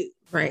going to do.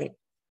 Right.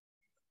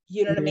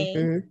 You know what I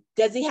mean?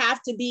 Does he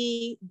have to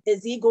be?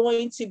 Is he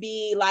going to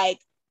be like,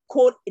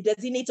 quote?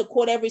 Does he need to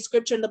quote every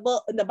scripture in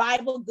the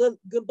Bible?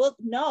 Good book?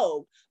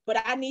 No. But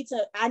I need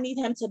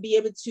him to be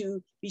able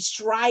to be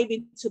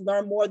striving to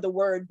learn more of the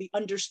word, be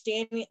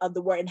understanding of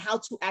the word, and how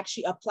to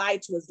actually apply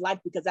it to his life,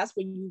 because that's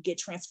when you get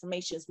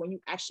transformations, when you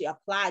actually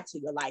apply it to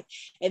your life.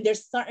 And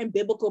there's certain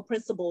biblical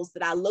principles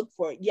that I look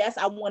for. Yes,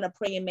 I want a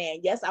praying man.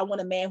 Yes, I want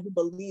a man who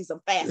believes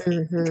in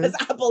fasting, because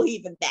I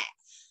believe in that.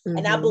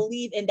 And I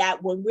believe in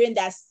that when we're in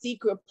that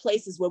secret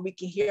places where we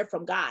can hear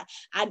from God,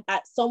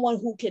 someone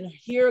who can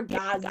hear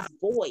God's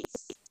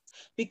voice,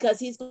 because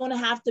he's going to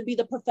have to be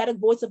the prophetic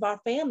voice of our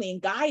family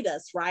and guide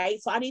us,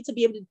 right? So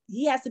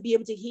he has to be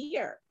able to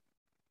hear.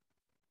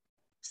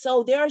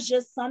 So there's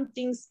just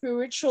something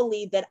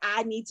spiritually that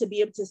I need to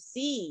be able to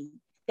see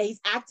that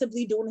he's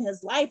actively doing in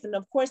his life. And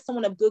of course,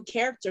 someone of good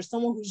character,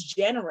 someone who's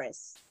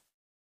generous.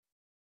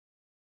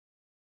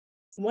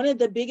 One of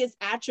the biggest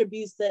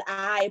attributes that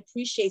I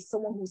appreciate,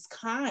 someone who's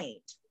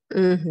kind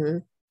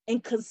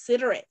and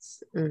considerate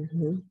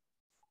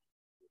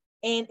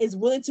and is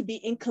willing to be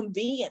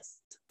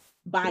inconvenienced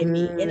by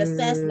me, in a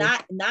sense,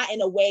 not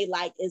in a way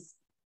like it's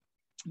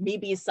me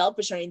being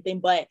selfish or anything,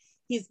 but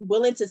he's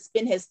willing to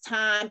spend his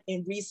time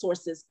and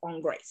resources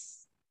on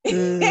grace.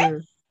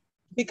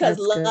 Because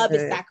love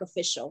is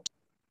sacrificial.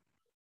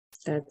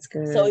 That's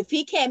good. So if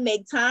he can't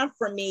make time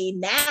for me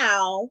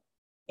now,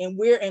 and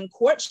we're in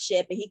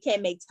courtship, and he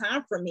can't make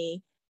time for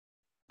me,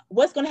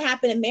 what's going to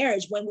happen in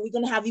marriage when we're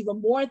going to have even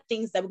more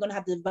things that we're going to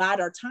have to divide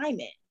our time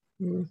in?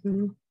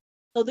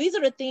 So these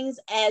are the things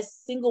as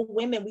single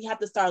women we have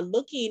to start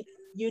looking,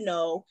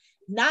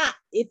 not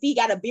if he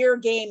got a beer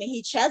game and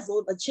he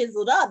chiseled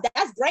up,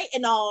 that's great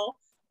and all,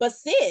 but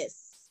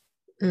sis,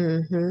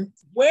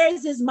 where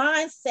is his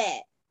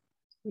mindset?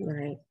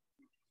 Right.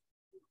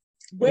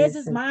 Where's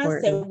his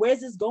mindset?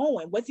 Where's this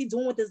going? What's he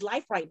doing with his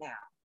life right now?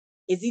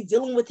 Is he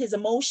dealing with his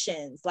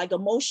emotions, like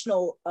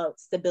emotional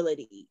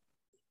stability,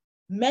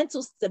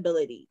 mental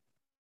stability?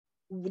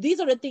 These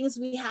are the things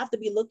we have to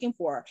be looking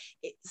for.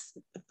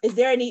 Is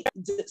there any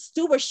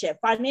stewardship,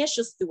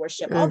 financial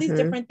stewardship, all these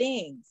different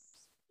things,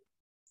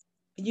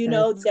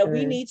 that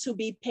we need to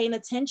be paying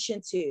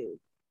attention to,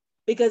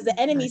 because the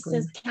enemy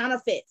sends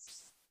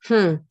counterfeits.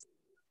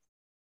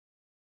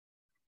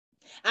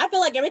 I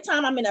feel like every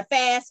time I'm in a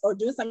fast or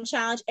doing some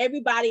challenge,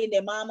 everybody and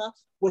their mama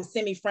would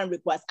send me friend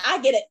requests. I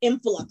get an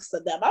influx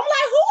of them. I'm like,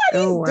 who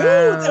are these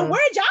dudes and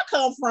where'd y'all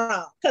come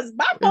from? Because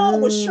my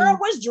phone was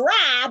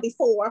dry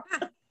before.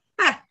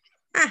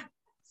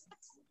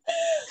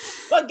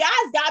 But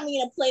God's got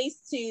me in a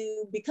place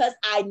because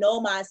I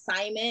know my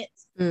assignment,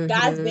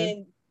 God's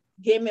been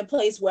getting me a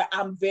place where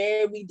I'm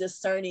very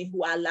discerning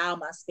who I allow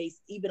my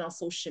space, even on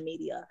social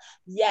media.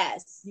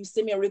 Yes, you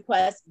send me a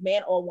request,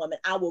 man or woman,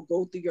 I will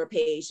go through your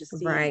page to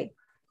see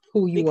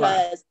who you are.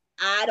 Because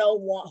I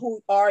don't want,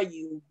 who are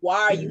you? Why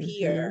are you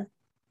here?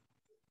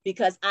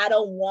 Because I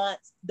don't want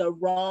the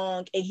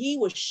wrong, and he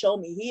has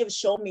shown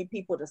me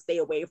people to stay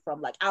away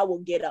from. Like, I will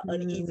get an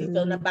uneasy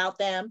feeling about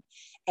them.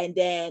 And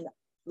then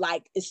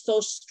like, it's so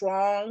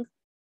strong.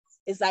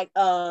 It's like,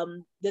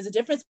 there's a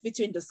difference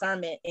between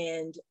discernment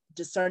and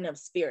discerning of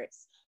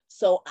spirits.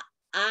 So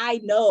I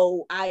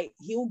know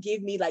he'll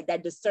give me like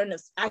that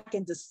discernment. I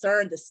can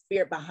discern the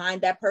spirit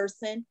behind that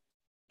person,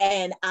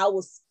 and I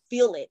will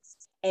feel it.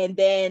 And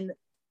then,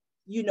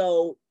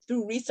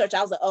 through research,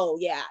 I was like, oh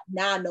yeah,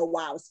 now I know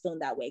why I was feeling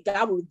that way.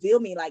 God will reveal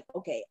me like,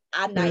 okay,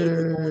 I'm not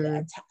even going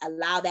to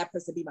allow that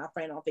person to be my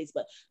friend on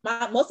Facebook.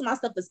 Most of my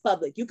stuff is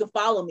public. You can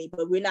follow me,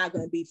 but we're not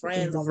going to be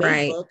friends on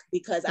Facebook,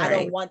 because I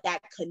don't want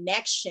that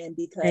connection,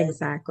 because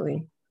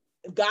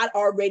God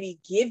already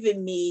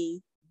given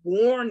me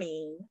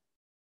warning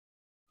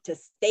to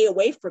stay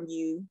away from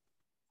you.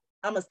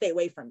 I'm going to stay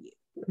away from you,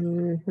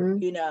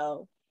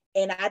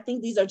 and I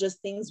think these are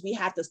just things we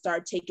have to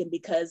start taking,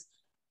 because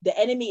the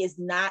enemy is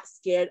not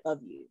scared of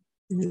you.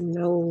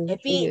 No,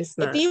 if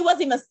he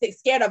wasn't even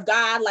scared of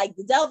God, like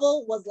the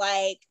devil was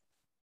like,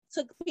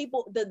 took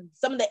people,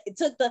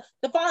 took the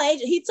fallen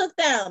angel, he took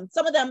them,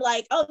 some of them,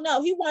 like, oh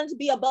no, he wanted to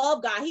be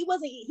above God. He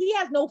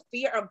has no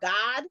fear of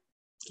God.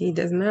 He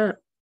does not.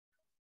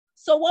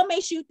 So what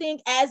makes you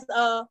think as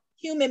a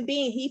human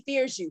being he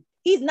fears you?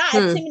 He's not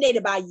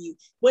intimidated by you.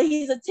 What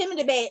he's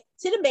intimidated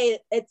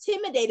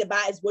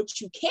by is what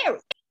you carry.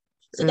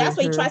 So that's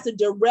why he tries to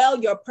derail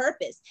your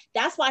purpose.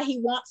 That's why he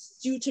wants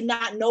you to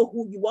not know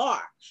who you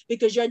are,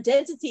 because your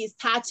identity is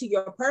tied to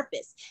your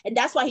purpose. And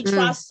that's why he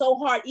tries so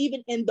hard,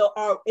 even in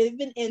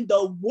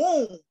the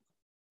womb,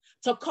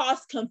 to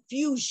cause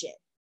confusion.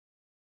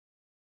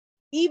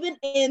 Even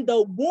in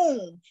the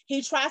womb,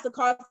 he tries to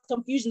cause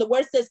confusion. The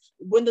word says,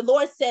 when the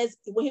Lord says,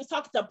 when he was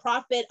talking to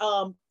prophet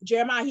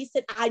Jeremiah, he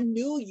said, I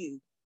knew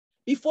you.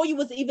 Before you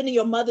was even in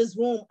your mother's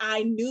womb,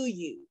 I knew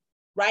you.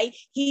 Right?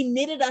 He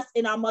knitted us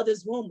in our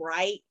mother's womb,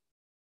 right?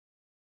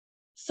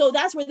 So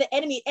that's where the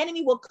enemy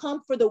will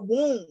come for the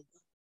womb,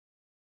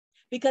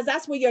 because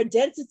that's where your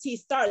identity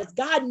starts.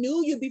 God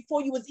knew you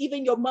before you was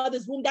even your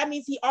mother's womb. That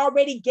means he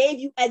already gave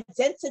you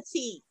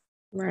identity.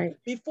 Right.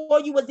 Before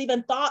you was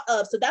even thought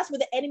of. So that's where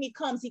the enemy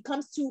comes. He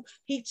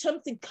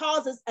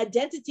causes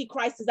identity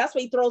crisis. That's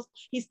why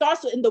he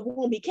starts in the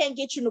womb. He can't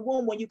get you in the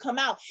womb when you come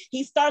out.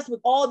 He starts with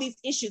all these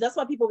issues. That's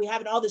why people be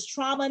having all this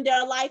trauma in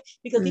their life,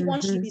 because he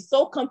wants you to be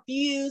so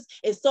confused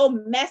and so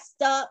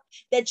messed up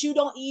that you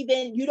don't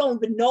even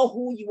know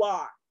who you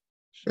are.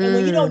 And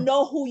when you don't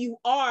know who you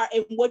are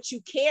and what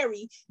you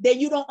carry, then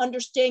you don't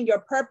understand your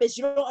purpose.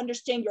 You don't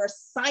understand your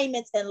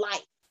assignments in life.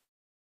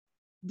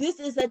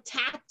 This is a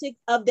tactic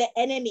of the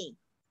enemy.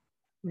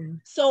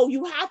 So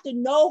you have to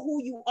know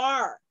who you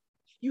are.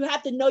 You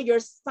have to know your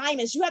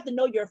assignments. You have to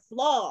know your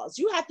flaws.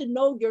 You have to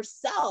know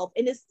yourself.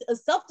 And it's a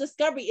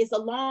self-discovery is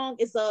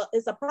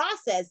a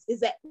process.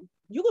 Is that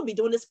you're gonna be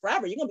doing this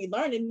forever. You're gonna be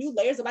learning new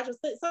layers about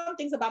yourself. Some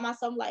things about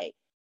myself, like,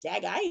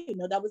 Dag, I didn't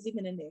know that was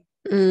even in there.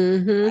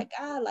 Mm-hmm. Like,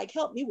 God, like,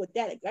 help me with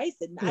that grace.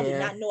 And I did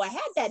not know I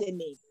had that in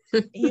me.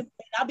 And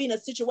I'll be in a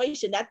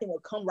situation, that thing will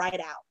come right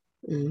out.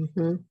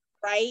 Mm-hmm.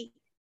 Right?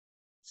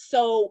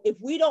 So if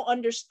we don't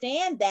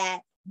understand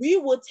that, we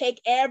will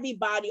take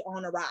everybody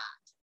on a ride.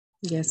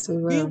 Yes, we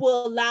will. We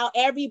will allow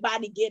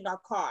everybody get in our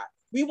car.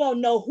 We won't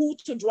know who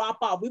to drop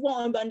off. We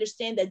won't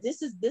understand that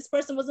this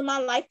person was in my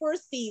life for a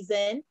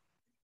season.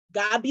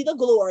 God be the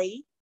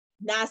glory.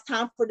 Now it's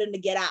time for them to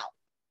get out.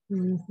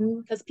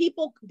 Because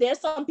there's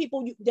some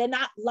people, they're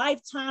not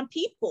lifetime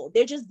people.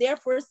 They're just there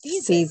for a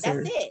season.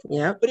 That's it.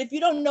 Yep. But if you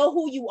don't know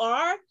who you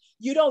are,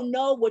 you don't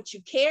know what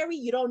you carry,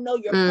 you don't know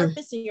your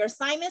purpose and your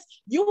assignments,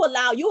 you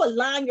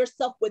align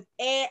yourself with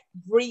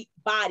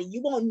everybody.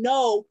 You won't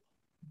know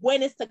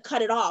when it's to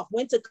cut it off,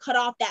 when to cut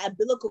off that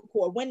umbilical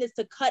cord, when it's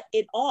to cut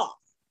it off.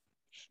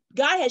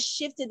 God has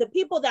shifted. The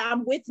people that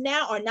I'm with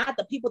now are not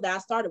the people that I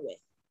started with.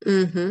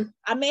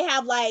 I may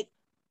have like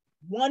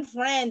one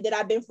friend that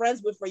I've been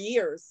friends with for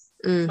years,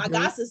 my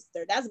god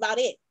sister. That's about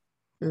it.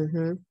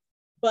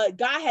 But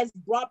God has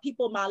brought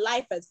people in my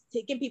life, has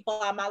taken people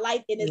out of my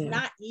life, and it's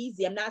not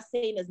easy. I'm not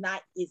saying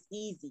it's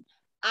easy.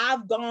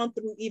 I've gone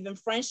through even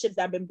friendships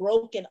that have been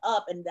broken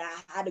up, and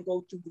I had to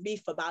go through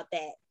grief about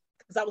that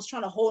because I was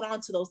trying to hold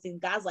on to those things.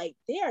 God's like,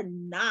 they're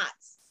not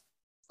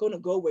going to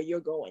go where you're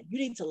going. You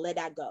need to let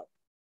that go.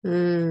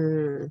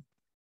 And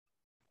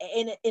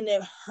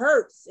it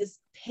hurts. It's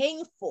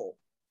painful.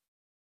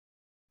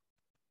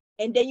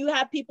 And then you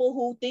have people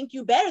who think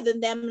you better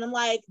than them. And I'm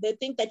like, they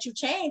think that you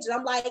changed. And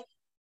I'm like,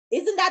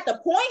 isn't that the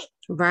point?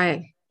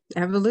 Right.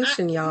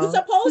 Evolution, y'all. You're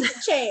supposed to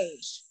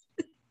change.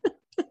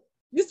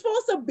 You're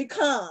supposed to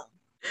become.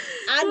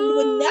 I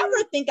would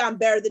never think I'm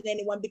better than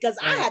anyone because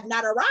I have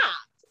not arrived.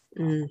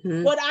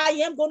 But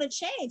I am going to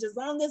change as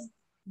long as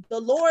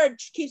the Lord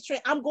keeps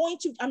training. I'm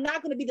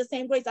not going to be the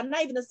same Grace. I'm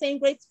not even the same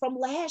Grace from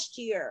last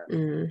year.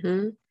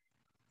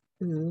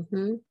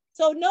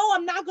 So no,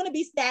 I'm not going to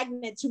be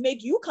stagnant to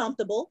make you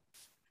comfortable.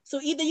 So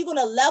either you're going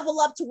to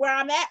level up to where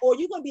I'm at, or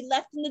you're going to be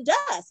left in the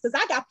dust because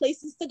I got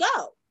places to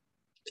go.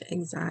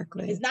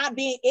 Exactly. It's not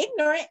being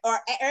ignorant or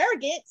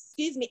arrogant,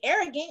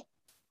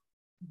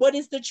 but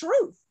it's the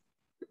truth.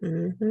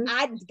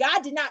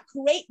 God did not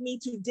create me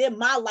to dim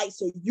my light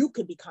so you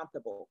could be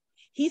comfortable.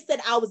 He said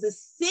I was a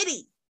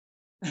city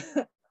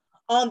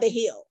on the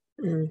hill.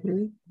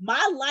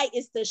 My light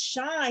is to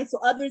shine so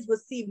others will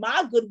see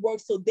my good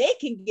work so they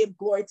can give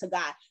glory to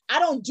God. I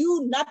don't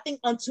do nothing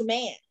unto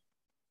man.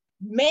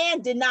 Man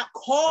did not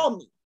call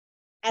me.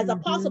 As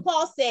Apostle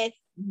Paul said,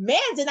 man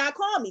did not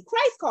call me.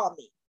 Christ called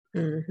me.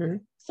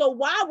 So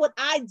why would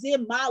I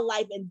dim my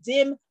life and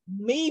dim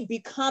me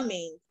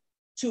becoming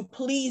to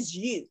please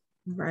you?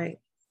 Right.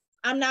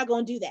 I'm not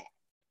going to do that.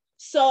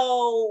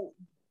 So,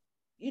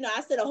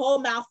 I said a whole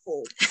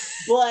mouthful,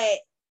 but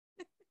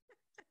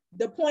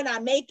the point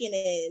I'm making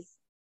is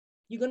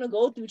you're going to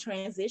go through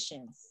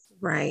transitions.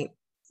 Right.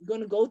 You're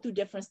going to go through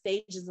different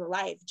stages of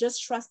life.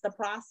 Just trust the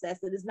process.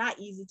 It is not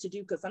easy to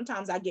do because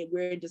sometimes I get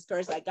weird and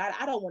discouraged. Like, God,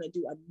 I don't want to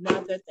do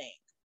another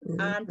thing.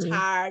 I'm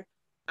tired.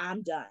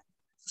 I'm done.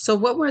 So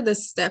what were the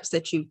steps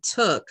that you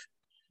took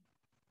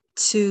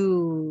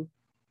to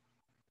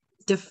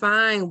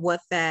define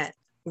what that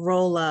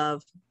role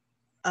of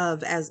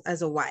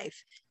as a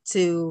wife,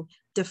 to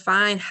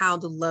define how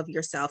to love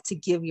yourself, to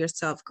give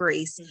yourself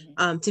grace,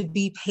 to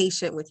be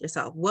patient with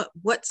yourself?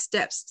 What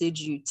steps did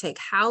you take?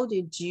 How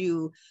did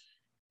you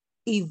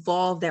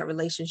evolve that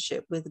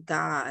relationship with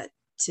God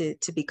to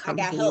become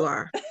who you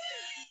are?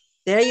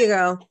 There you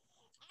go.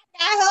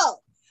 I help.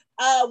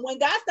 When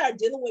God started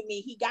dealing with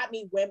me, he got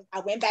me when I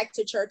went back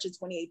to church in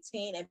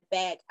 2018. In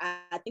fact,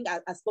 I think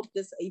I spoke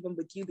this even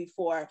with you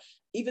before.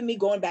 Even me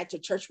going back to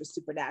church was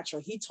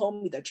supernatural. He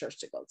told me the church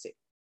to go to.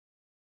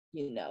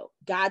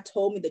 God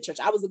told me the church.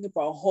 I was looking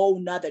for a whole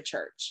nother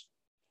church.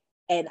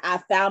 And I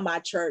found my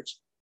church.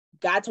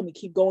 God told me,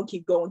 keep going,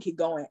 keep going, keep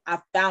going. I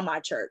found my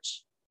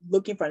church,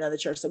 looking for another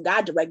church. So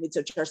God directed me to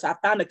a church. So I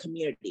found a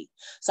community.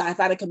 So I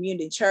found a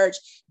community church.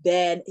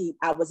 Then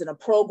I was in a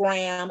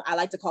program. I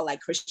like to call it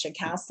like Christian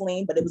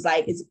counseling, but it's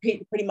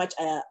pretty much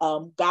a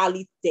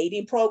godly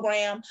dating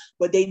program,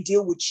 but they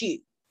deal with you.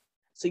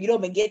 So you don't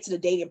even get to the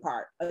dating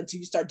part until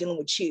you start dealing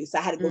with you. So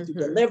I had to go through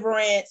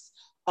deliverance,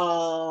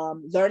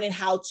 learning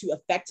how to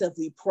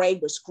effectively pray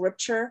with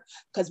scripture,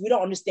 because we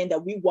don't understand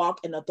that we walk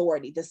in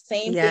authority. The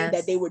same thing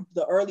that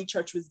the early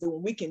church was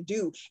doing, we can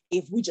do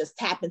if we just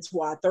tap into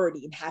our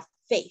authority and have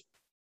faith.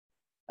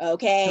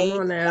 Okay,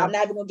 I'm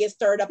not even gonna get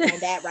stirred up on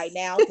that right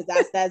now because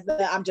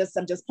I'm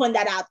just putting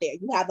that out there.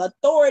 You have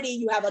authority.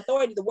 You have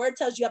authority. The word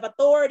tells you have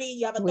authority.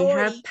 You have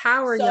authority. We have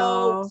power,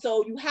 y'all.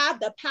 So you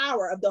have the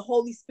power of the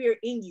Holy Spirit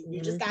in you.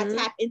 You just gotta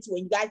tap into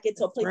it. You gotta get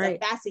to a place of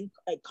fasting,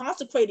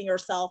 consecrating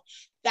yourself,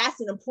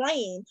 fasting and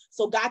praying,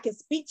 so God can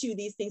speak to you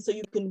these things, so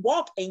you can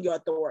walk in your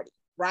authority.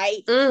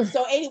 Right.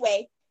 So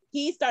anyway,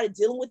 he started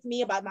dealing with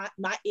me about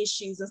my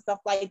issues and stuff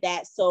like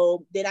that.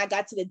 So then I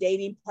got to the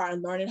dating part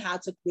and learning how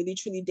to really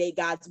truly date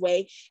God's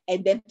way.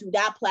 And then through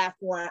that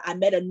platform, I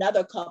met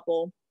another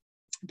couple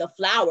the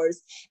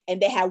flowers,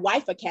 and they had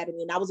Wife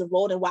Academy, and I was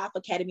enrolled in Wife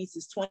Academy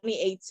since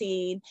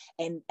 2018.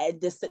 And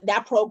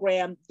that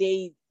program,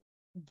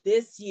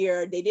 this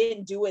year they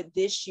didn't do it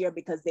this year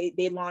because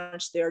they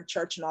launched their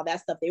church and all that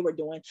stuff they were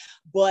doing,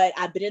 but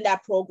I've been in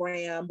that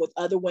program with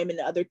other women,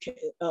 other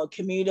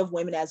community of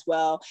women as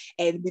well,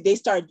 and we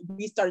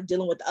started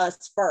dealing with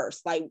us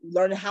first, like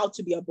learning how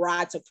to be a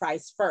bride to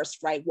Christ first,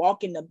 right?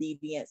 Walk in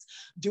obedience,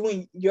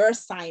 doing your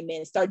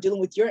assignment, start dealing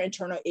with your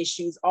internal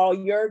issues, all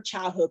your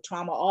childhood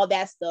trauma, all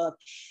that stuff.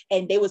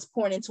 And they was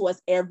pouring into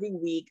us every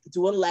week,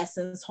 doing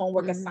lessons,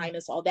 homework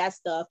assignments, all that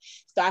stuff.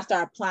 So I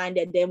started applying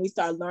that. Then we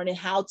started learning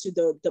how to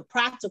the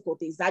practical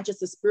things, not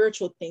just the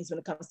spiritual things when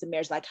it comes to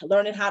marriage, like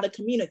learning how to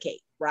communicate,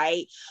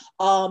 right?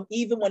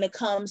 Even when it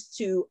comes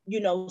to,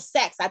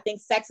 sex, I think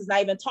sex is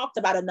not even talked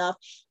about enough,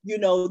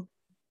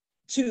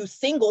 to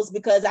singles,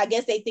 because I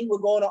guess they think we're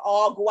going to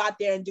all go out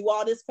there and do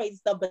all this crazy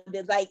stuff, but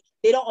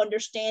they don't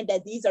understand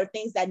that these are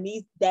things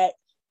that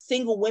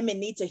single women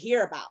need to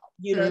hear about,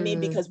 you know what I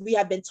mean? Because we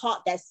have been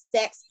taught that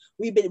sex,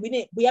 we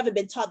haven't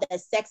been taught that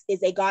sex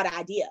is a God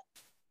idea.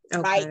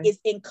 Okay. Right? It's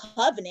in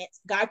covenant.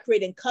 God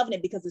created in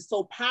covenant because it's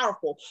so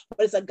powerful,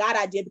 but it's a God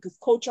idea because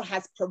culture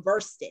has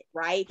perversed it,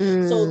 right?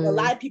 So a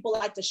lot of people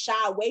like to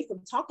shy away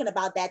from talking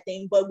about that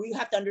thing, but we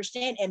have to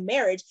understand in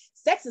marriage,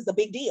 sex is a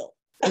big deal.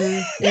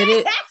 It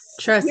is.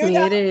 Trust me,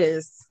 it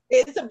is.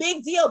 It's a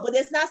big deal, but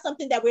it's not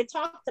something that we're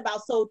talked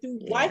about. So through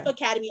Wife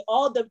Academy,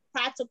 all the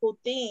practical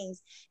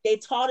things, they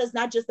taught us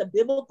not just the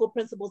biblical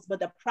principles, but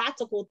the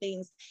practical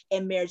things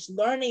in marriage,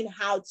 learning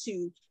how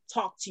to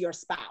talk to your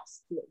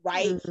spouse,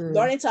 right?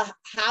 Learning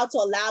how to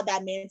allow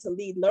that man to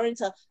lead, learning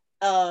to,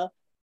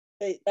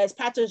 as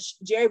Pastor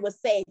Jerry would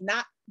say,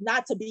 not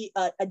to be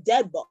a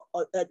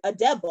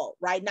deadbolt,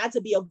 right? Not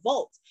to be a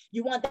vault.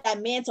 You want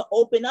that man to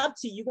open up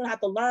to you. You're going to have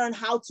to learn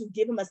how to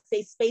give him a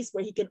safe space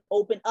where he can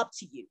open up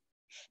to you.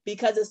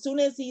 Because as soon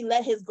as he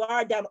let his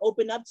guard down,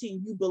 open up to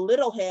you, you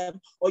belittle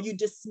him or you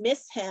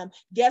dismiss him,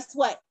 guess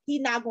what?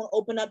 He's not going to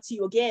open up to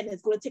you again.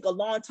 It's going to take a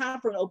long time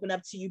for him to open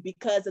up to you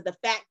because of the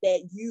fact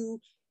that he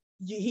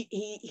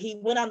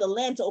went on the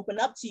limb to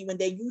open up to you, and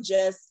then you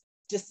just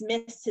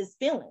dismissed his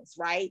feelings,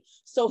 right?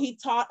 So he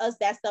taught us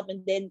that stuff.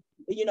 And then,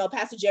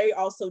 Pastor Jerry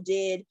also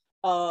did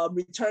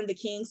Return the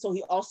King. So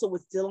he also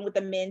was dealing with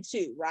the men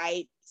too,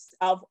 right?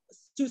 Of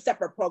two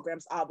separate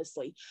programs,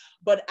 obviously.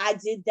 But I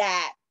did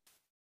that.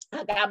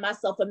 I got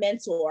myself a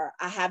mentor.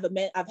 I've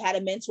had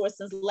a mentor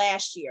since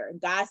last year, and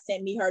God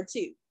sent me her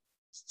too.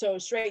 So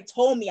straight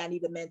told me I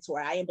need a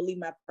mentor. I didn't believe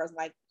my person,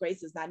 like,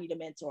 Grace does not need a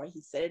mentor.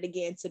 He said it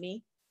again to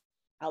me.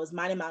 I was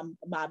minding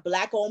my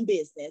Black-owned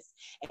business,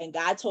 and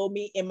God told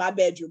me in my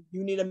bedroom,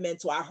 you need a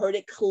mentor. I heard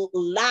it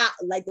loud,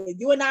 like when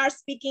you and I are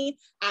speaking,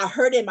 I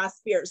heard it in my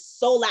spirit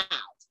so loud.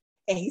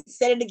 And he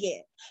said it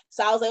again.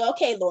 So I was like,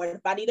 okay, Lord,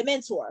 if I need a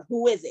mentor,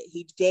 who is it?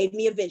 He gave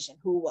me a vision.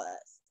 Who was?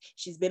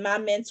 She's been my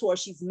mentor.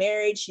 She's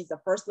married. She's the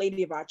first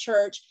lady of our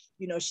church.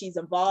 She's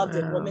involved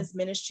in women's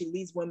ministry,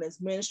 leads women's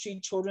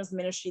ministry, children's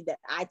ministry that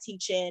I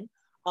teach in.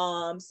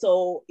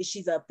 So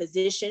she's a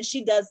physician.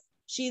 She does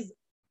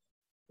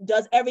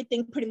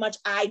everything pretty much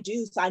I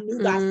do. So I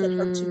knew God sent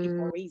her to me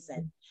for a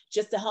reason,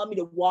 just to help me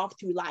to walk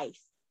through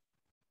life.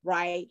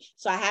 Right.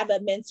 So I have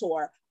a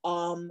mentor.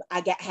 I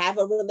had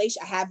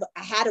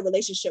a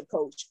relationship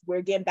coach.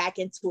 We're getting back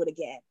into it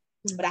again.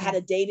 But I had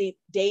a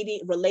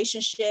dating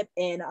relationship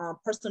and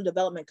personal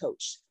development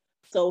coach.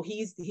 So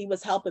he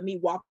was helping me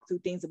walk through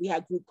things, and we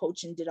had group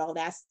coaching, did all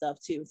that stuff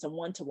too, some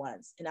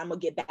one-to-ones. And I'm gonna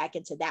get back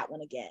into that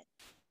one again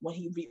when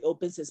he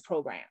reopens his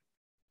program.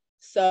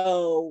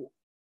 So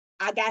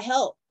I got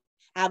help.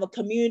 I have a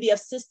community of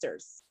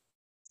sisters,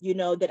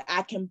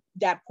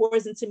 that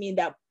pours into me and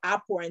that I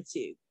pour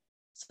into.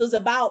 So it's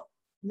about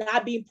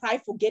not being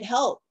prideful. Get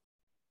help.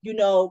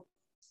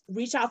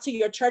 Reach out to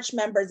your church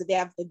members if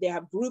they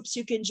have groups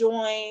you can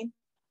join.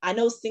 I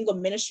know single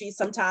ministry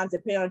sometimes,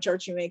 depending on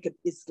church you're in,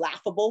 it's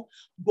laughable,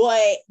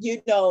 but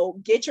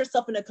get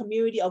yourself in a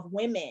community of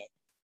women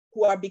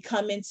who are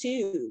becoming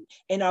too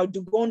and are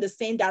going the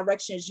same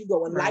direction as you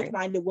go, and right.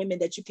 Like-minded women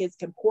that you kids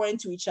can pour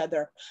into each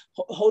other,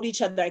 hold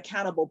each other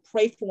accountable,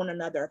 pray for one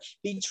another,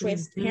 be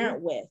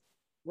transparent with,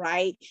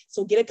 right?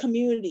 So get a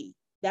community.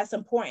 That's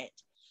important.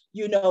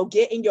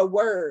 Get in your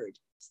word.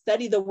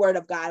 Study the word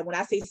of God. When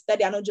I say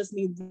study, I don't just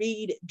mean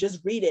read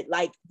it.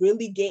 Like,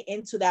 really get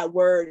into that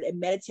word and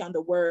meditate on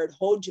the word.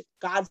 Hold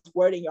God's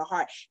word in your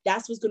heart.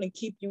 That's what's going to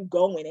keep you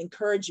going,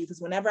 encourage you.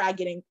 Because whenever I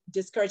get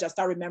discouraged, I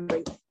start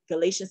remembering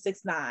Galatians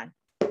 6:9.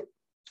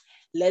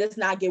 Let us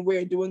not get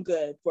weary in doing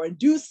good, for in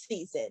due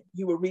season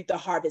you will reap the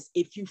harvest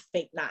if you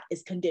faint not.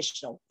 It's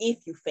conditional. If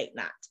you faint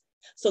not.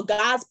 So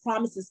God's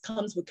promises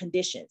comes with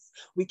conditions.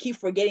 We keep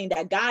forgetting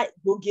that God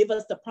will give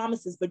us the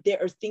promises, but there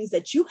are things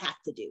that you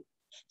have to do.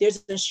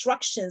 There's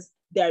instructions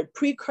that are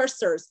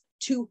precursors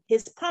to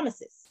his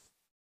promises.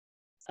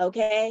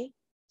 Okay.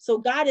 So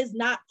God is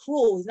not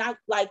cruel. He's not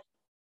like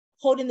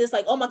holding this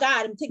like, oh my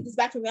God, I'm taking this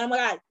back from me. Oh my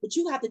God, but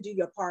you have to do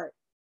your part.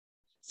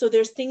 So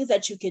there's things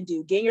that you can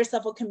do. Get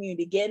yourself a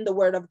community, get in the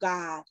word of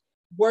God,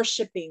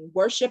 worshiping.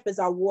 Worship is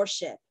our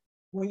worship.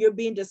 When you're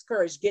being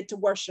discouraged, get to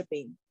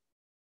worshiping.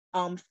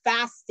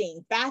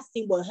 Fasting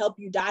will help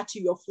you die to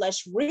your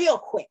flesh real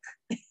quick.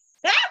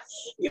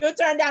 You'll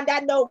turn down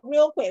that note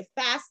real quick.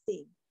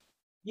 Fasting,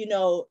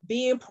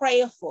 being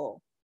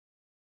prayerful.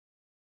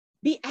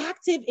 Be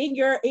active in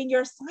your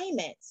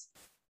assignments.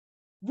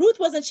 Ruth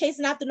wasn't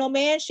chasing after no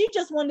man. She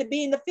just wanted to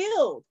be in the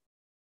field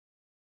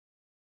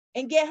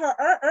and get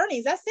her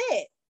earnings. That's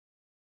it.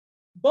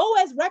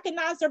 Boaz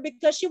recognized her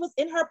because she was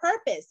in her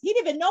purpose. He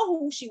didn't even know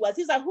who she was.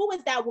 He's like, who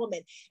is that woman?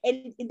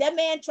 And that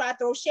man tried to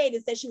throw shade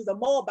and said she was a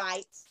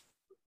Moabite.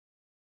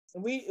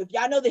 If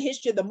y'all know the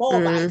history of the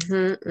Moabites,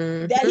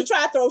 that he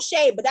tried to throw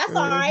shade, but that's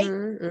all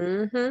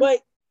right. But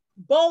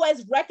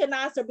Boaz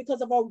recognized her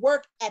because of her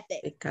work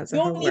ethic. You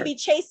don't need to be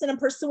chasing and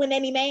pursuing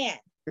any man.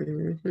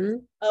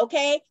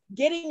 Okay?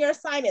 Get in your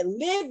assignment.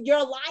 Live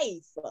your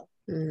life.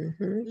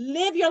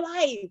 Live your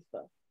life.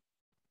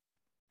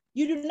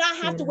 You do not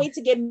have to wait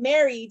to get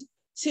married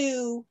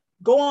to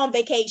go on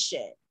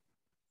vacation,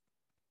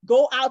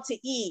 go out to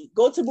eat,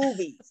 go to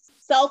movies,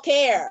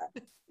 self-care.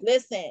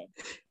 Listen,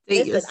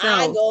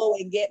 I go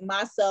and get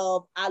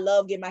myself. I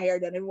love getting my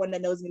hair done. Everyone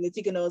that knows me,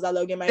 Latika knows I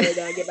love getting my hair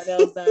done, get my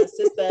nails done.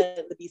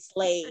 Sister, to be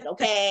slayed,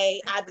 okay?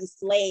 I be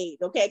slayed,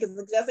 okay? Because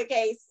just in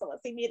case someone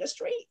see me in the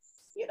streets,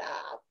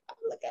 I'm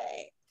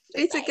looking.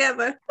 Stay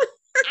together.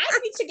 I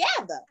be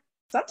together.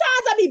 Sometimes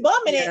I be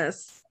bumming it.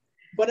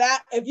 But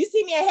if you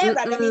see me a hair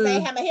wrap, that means I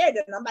ain't have my hair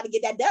done. I'm about to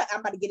get that done.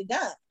 I'm about to get it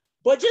done.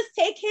 But just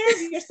take care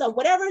of yourself,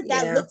 whatever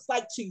that looks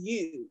like to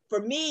you.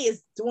 For me,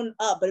 it's doing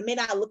up, but it may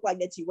not look like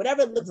that to you.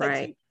 Whatever it looks like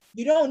to you.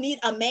 You don't need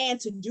a man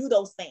to do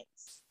those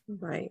things.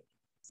 Right.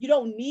 You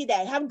don't need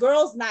that. Have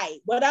girls' night,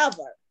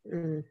 whatever.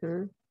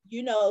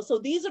 So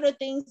these are the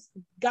things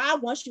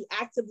God wants you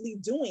actively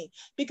doing,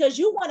 because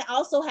you want to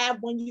also have,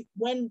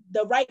 when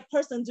the right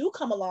person do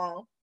come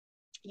along,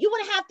 you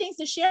want to have things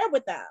to share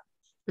with them.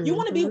 You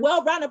want to be a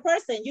well-rounded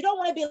person. You don't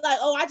want to be like,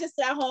 oh, I just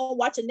sit at home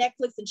watching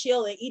Netflix and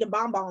chill and eating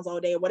bonbons all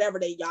day or whatever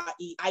y'all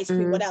eat, ice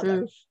cream,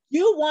 whatever.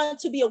 You want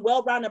to be a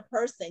well-rounded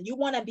person. You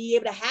want to be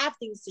able to have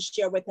things to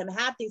share with them,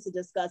 have things to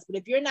discuss. But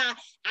if you're not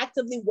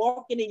actively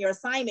walking in your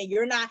assignment,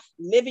 you're not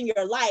living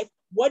your life,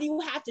 what do you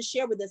have to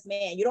share with this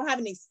man? You don't have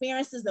any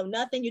experiences, no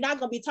nothing. You're not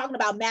going to be talking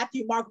about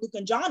Matthew, Mark, Luke,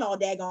 and John all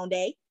daggone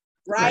day,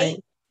 right?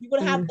 You're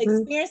going to have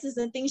experiences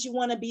and things you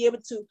want to be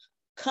able to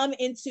come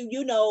into,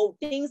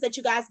 things that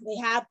you guys may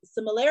have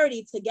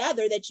similarity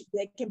together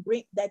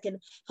that can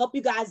help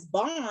you guys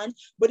bond.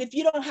 But if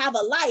you don't have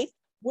a life,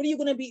 what are you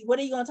going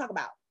to talk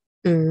about?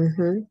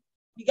 You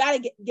got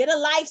to get a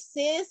life,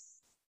 sis.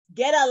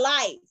 Get a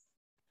life.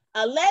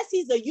 Unless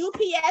he's a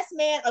UPS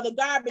man or the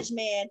garbage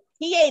man,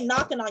 he ain't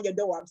knocking on your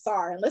door. I'm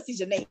sorry. Unless he's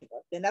your neighbor,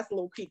 then that's a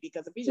little creepy,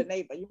 because if he's your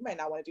neighbor, you might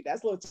not want to do that.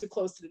 That's a little too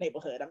close to the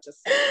neighborhood. I'm just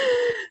saying.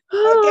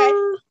 Okay.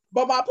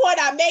 But my point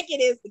I'm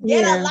making is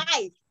get a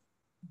life.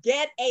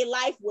 Get a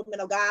life, women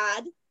of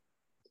God.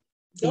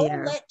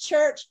 Don't let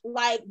church,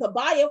 like the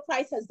body of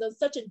Christ has done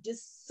such a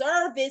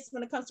disservice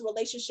when it comes to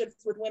relationships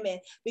with women,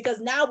 because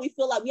now we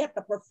feel like we have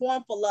to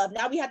perform for love.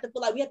 Now we have to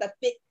feel like we have to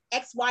fit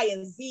X, Y,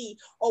 and Z.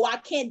 Oh, I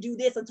can't do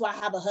this until I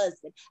have a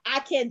husband.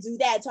 I can't do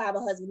that until I have a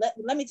husband.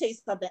 Let me tell you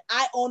something.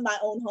 I own my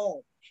own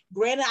home.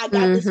 Granted, I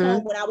got this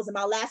home when I was in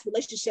my last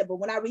relationship, but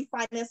when I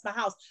refinanced my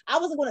house, I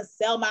wasn't going to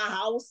sell my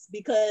house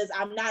because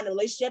I'm not in a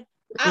relationship.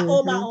 I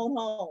own my own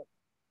home.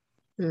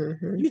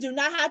 You do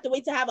not have to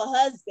wait to have a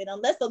husband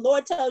unless the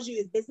Lord tells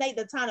you this ain't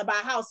the time to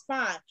buy a house,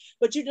 fine.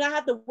 But you do not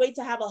have to wait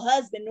to have a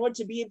husband in order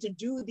to be able to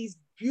do these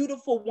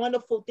beautiful,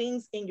 wonderful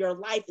things in your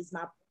life, is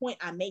my point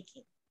I'm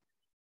making.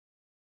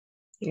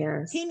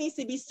 Yes. He needs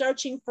to be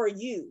searching for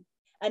you.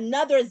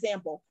 Another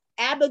example,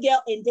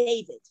 Abigail and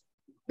David.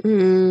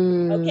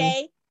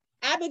 Okay?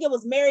 Abigail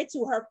was married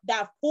to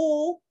that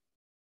fool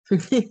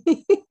of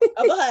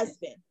a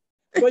husband,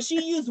 but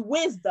she used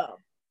wisdom.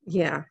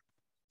 Yeah.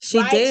 She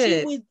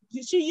did.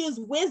 She used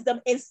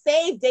wisdom and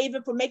saved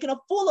David from making a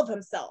fool of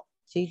himself.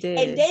 She did.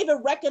 And David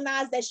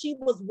recognized that she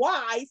was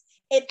wise.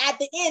 And at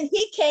the end,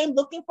 he came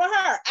looking for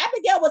her.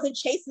 Abigail wasn't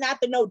chasing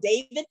after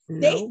David.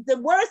 No. The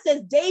word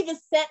says David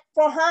sent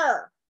for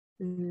her.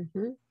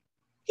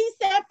 He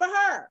sent for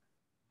her.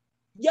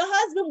 Your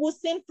husband will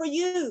send for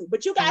you.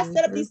 But you guys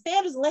set up these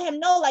standards and let him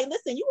know, like,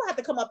 listen, you have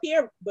to come up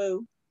here,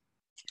 boo.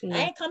 I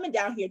ain't coming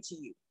down here to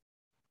you.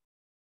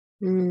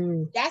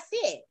 That's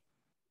it.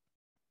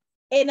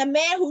 And a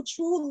man who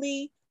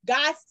truly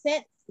God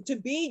sent to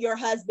be your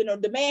husband, or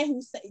the man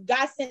who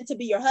God sent to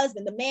be your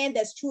husband, the man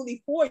that's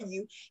truly for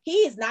you, he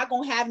is not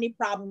going to have any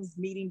problems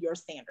meeting your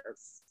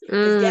standards.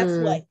 Because guess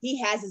what?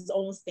 He has his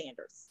own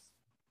standards.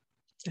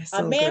 That's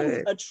a man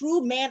who's a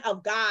true man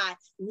of God,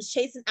 who's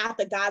chasing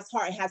after God's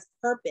heart and has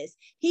purpose.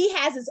 He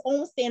has his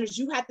own standards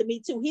you have to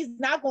meet too. He's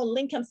not going to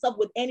link himself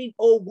with any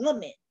old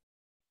woman.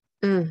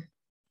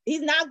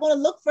 He's not going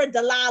to look for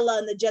Delilah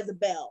and the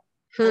Jezebel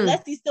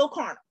unless he's still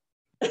carnal.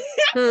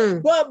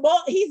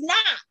 But he's not.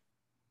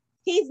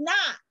 He's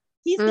not.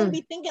 He's going to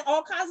be thinking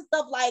all kinds of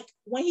stuff, like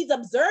when he's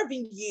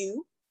observing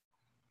you,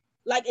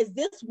 like, is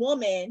this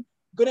woman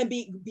going to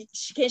be,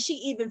 can she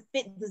even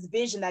fit this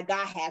vision that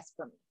God has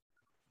for me,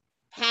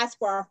 has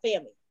for our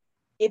family?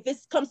 If it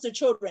comes to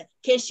children,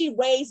 can she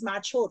raise my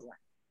children?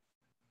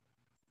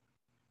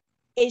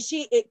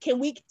 Can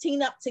we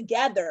team up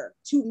together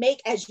to make,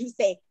 as you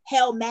say,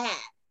 hell mad?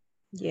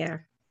 Yeah.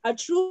 A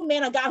true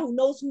man of God who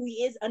knows who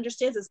he is,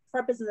 understands his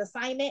purpose and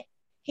assignment.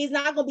 He's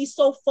not going to be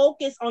so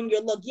focused on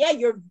your look. Yeah,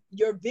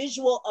 your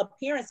visual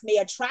appearance may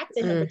attract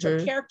him, but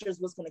your characters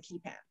was going to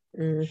keep him.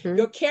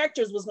 Your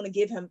characters was going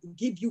to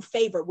give you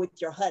favor with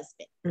your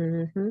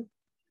husband.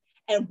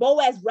 And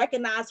Boaz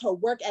recognized her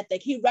work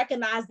ethic. He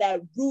recognized that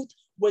Ruth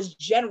was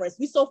generous.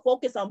 We so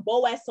focus on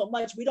Boaz so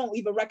much, we don't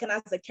even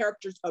recognize the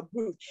characters of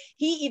Ruth.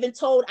 He even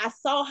told, I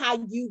saw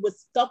how you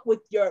was stuck with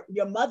your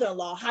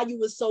mother-in-law, how you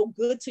was so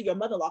good to your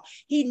mother-in-law.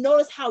 He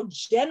noticed how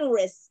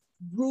generous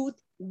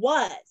Ruth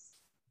was.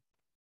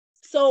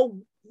 So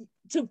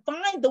to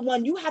find the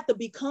one, you have to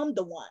become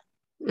the one.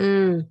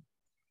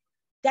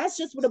 That's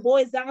just what it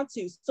boils down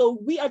to. So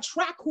we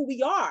attract who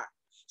we are.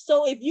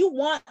 So if you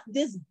want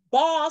this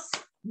boss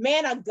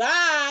man of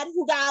God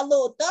who got a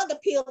little thug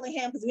appeal in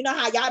him, because we know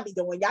how y'all be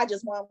doing. Y'all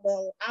just want,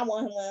 well, I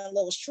want him a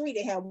little street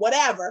in him,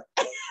 whatever.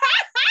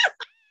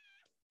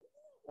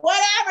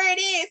 Whatever it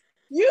is,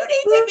 you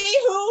need to be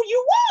who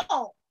you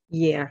want.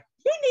 Yeah.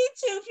 You need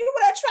to, if you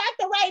want to attract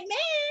the right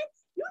man,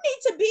 you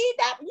need to be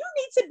that, you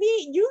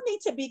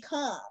need to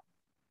become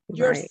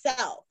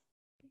yourself.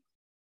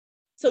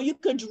 So you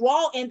can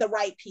draw in the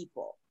right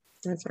people.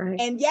 That's right.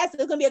 And yes,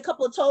 there's gonna be a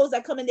couple of toes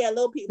that come in there,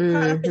 little people,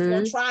 counterfeits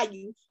gonna try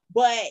you,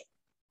 but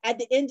at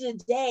the end of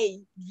the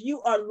day,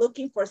 you are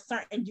looking for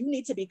certain, you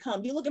need to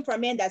become, you're looking for a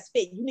man that's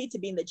fit, you need to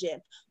be in the gym.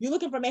 You're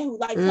looking for a man who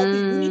likes healthy,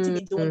 you need to be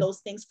doing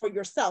those things for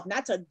yourself,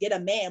 not to get a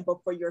man,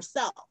 but for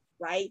yourself,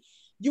 right?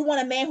 You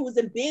want a man who's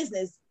in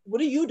business, what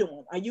are you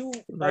doing? Are you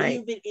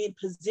in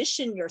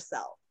position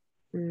yourself?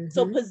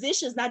 So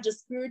position is not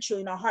just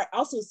spiritually in our heart,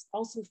 also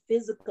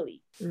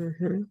physically.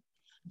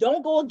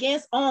 Don't go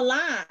against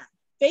online.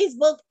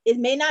 Facebook, it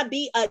may not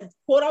be a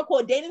quote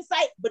unquote dating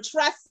site, but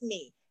trust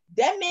me,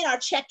 them men are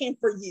checking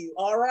for you.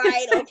 All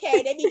right.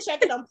 Okay. They be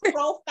checking on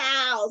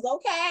profiles.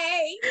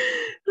 Okay.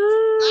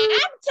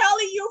 I'm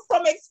telling you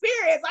from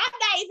experience, I'm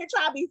not even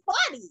trying to be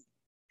funny.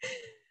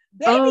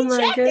 They be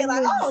checking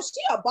like, oh,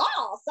 she a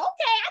boss.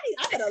 Okay.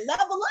 I gotta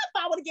level up.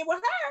 I want to get with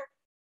her.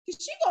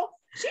 Cause she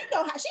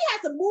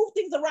has to move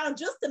things around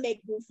just to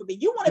make room for me.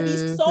 You want to be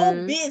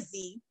so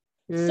busy,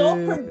 so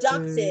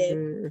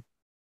productive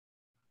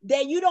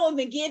that you don't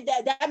even give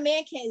that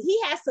man he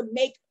has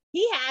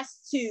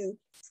to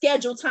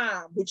schedule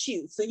time with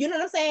you. So you know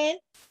what I'm saying?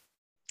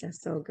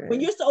 That's so good. When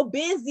you're so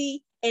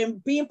busy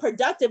and being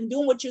productive and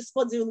doing what you're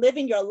supposed to do,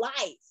 living your life,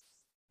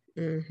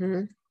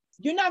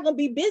 you're not going to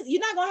be busy.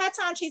 You're not going to have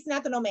time chasing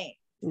after no man.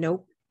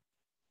 Nope.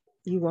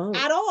 You won't.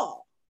 At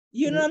all.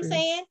 You know what I'm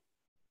saying?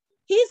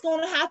 He's going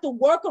to have to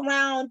work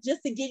around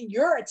just to get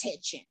your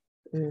attention.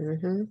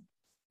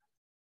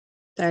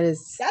 That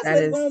is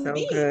so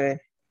good.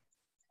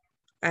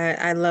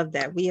 I love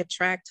that. We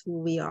attract who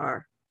we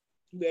are.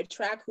 We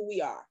attract who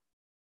we are.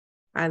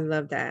 I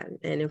love that.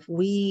 And if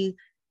we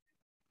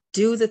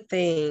do the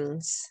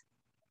things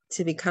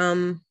to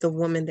become the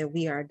woman that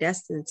we are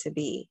destined to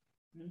be,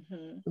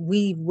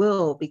 we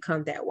will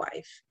become that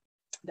wife.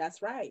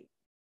 That's right.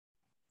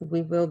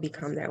 We will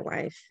become that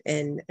wife.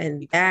 And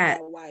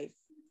that wife.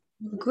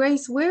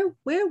 Grace, where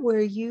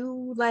were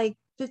you like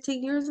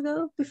 15 years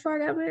ago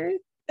before I got married?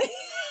 I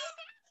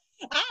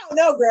don't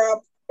know,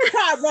 girl.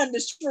 Probably run the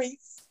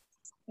streets.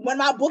 When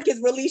my book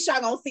is released, y'all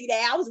gonna see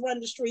that I was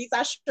running the streets.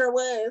 I sure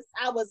was.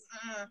 I was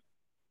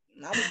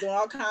doing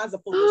all kinds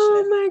of foolishness.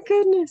 Oh my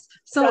goodness!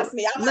 So trust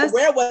me, I'm like,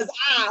 where was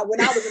I when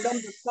I was in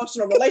those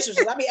dysfunctional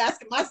relationships? I be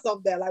asking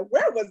myself that, like,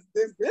 where was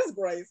this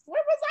Grace?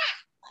 Where was I?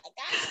 My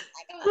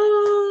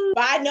God.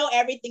 But I know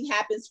everything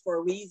happens for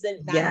a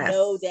reason. And I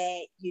know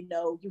that, you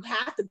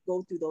have to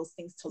go through those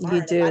things to learn.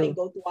 If I didn't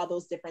go through all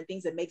those different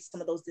things and make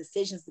some of those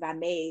decisions that I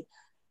made,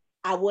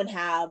 I wouldn't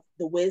have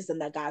the wisdom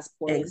that God's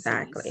poured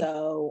into me.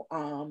 So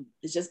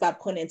it's just by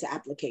putting into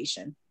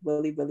application,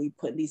 really, really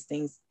putting these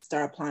things,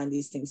 start applying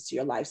these things to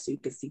your life so you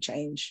can see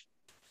change.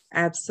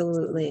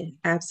 Absolutely.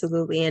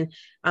 Absolutely. And,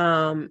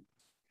 I've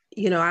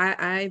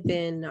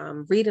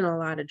been reading a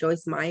lot of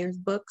Joyce Meyer's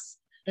books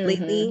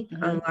lately,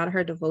 a lot of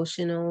her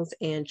devotionals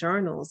and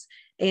journals.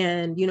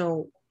 And,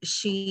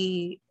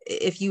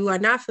 if you are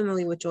not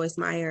familiar with Joyce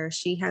Meyer,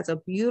 she has a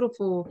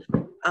beautiful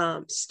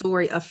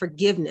story of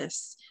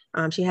forgiveness.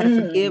 She had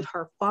to forgive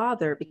her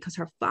father because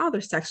her father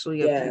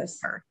sexually abused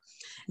her.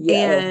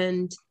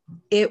 And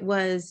it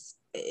was,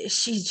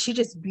 she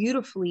just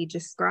beautifully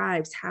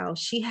describes how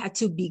she had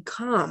to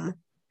become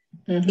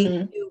a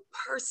new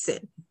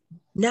person.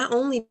 Not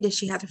only did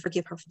she have to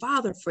forgive her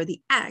father for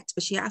the act,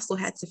 but she also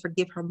had to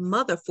forgive her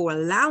mother for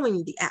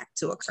allowing the act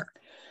to occur.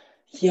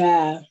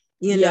 Yeah.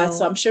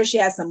 So I'm sure she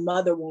has some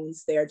mother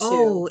wounds there too.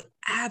 Oh,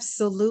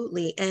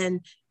 absolutely. And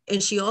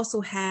she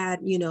also had,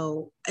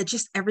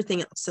 just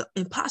everything else. So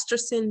imposter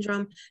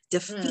syndrome,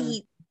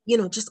 defeat,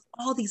 just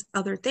all these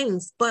other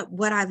things. But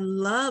what I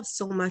love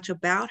so much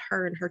about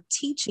her and her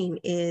teaching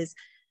is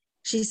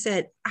she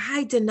said,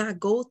 I did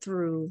not go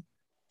through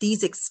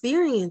these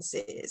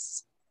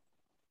experiences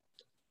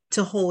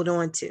to hold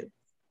on to.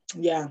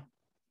 Yeah.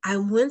 I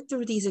went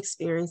through these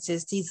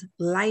experiences, these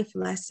life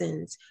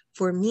lessons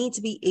for me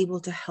to be able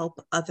to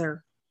help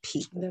other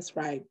people. That's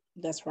right.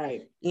 That's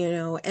right.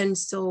 And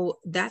so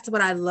that's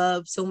what I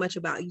love so much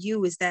about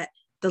you, is that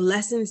the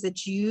lessons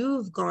that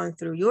you've gone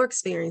through, your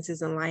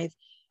experiences in life,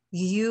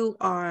 you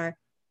are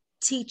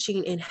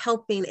teaching and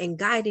helping and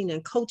guiding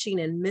and coaching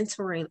and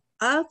mentoring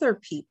other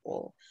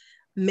people,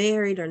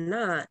 married or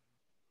not,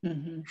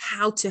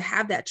 how to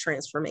have that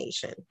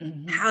transformation,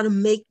 how to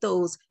make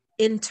those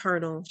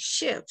internal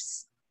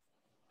shifts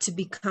to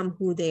become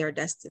who they are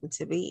destined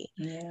to be.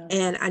 Yeah.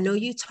 And I know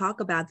you talk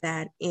about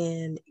that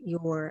in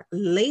your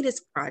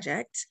latest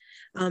project.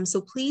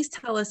 So please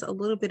tell us a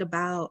little bit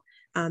about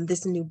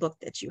this new book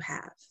that you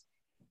have.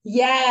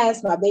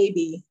 Yes, my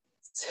baby.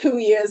 2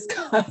 years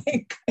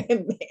coming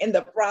in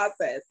the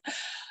process.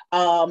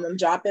 I'm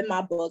dropping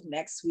my book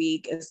next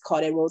week. It's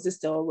called A Rose is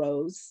Still a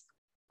Rose.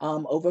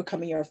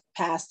 Overcoming Your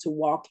Past to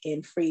Walk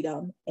in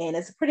Freedom. And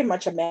it's pretty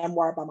much a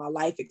memoir about my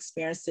life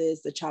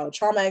experiences, the child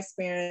trauma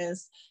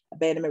experience,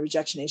 abandonment,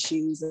 rejection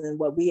issues, and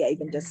what we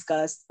even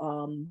discussed,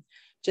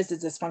 just the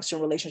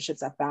dysfunctional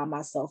relationships I found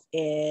myself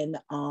in,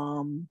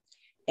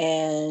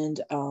 and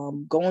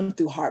going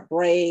through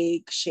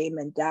heartbreak, shame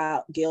and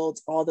doubt, guilt,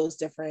 all those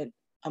different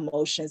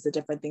emotions, the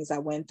different things I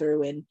went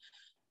through. And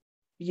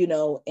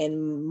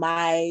in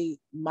my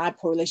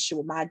poor relationship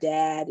with my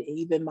dad,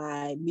 even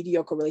my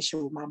mediocre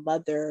relationship with my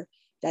mother,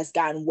 that's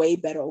gotten way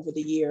better over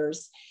the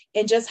years.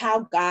 And just how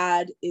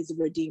God is a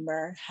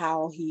redeemer,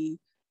 how he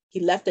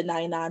left the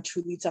 99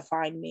 truly to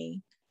find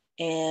me,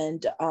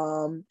 and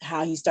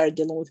how he started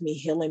dealing with me,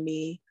 healing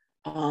me,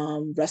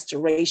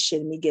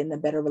 restoration, me getting a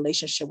better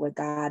relationship with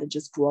God and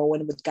just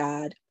growing with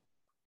God.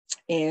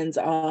 And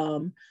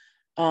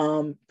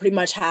pretty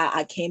much how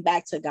I came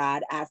back to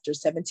God after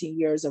 17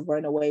 years of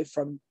running away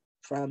from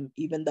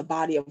even the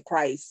body of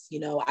Christ.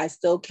 I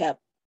still kept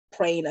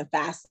praying and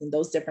fasting,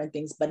 those different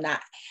things, but I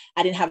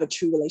didn't have a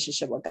true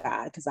relationship with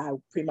God because I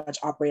pretty much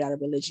operate out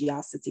of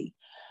religiosity.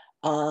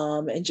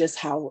 And just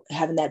how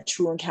having that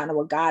true encounter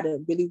with God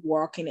and really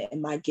walking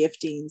in my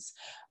giftings,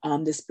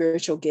 the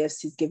spiritual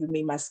gifts He's given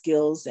me, my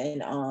skills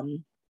and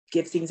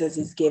giftings as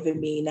He's given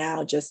me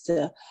now, just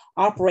to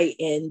operate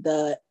in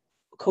the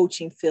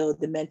coaching field,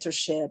 the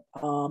mentorship,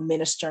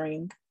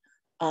 ministering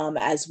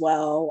as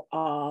well,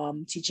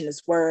 teaching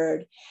His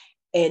word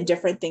and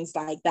different things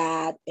like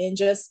that, and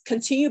just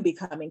continue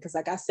becoming, because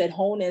like I said,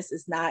 wholeness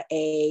is not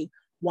a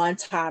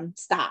one-time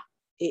stop.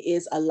 It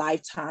is a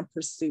lifetime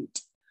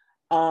pursuit.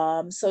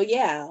 So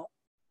yeah,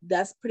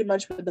 that's pretty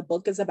much what the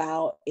book is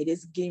about. It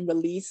is getting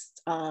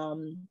released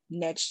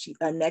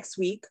next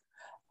week.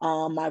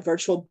 My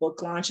virtual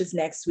book launch is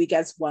next week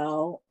as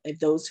well. If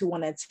those who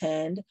want to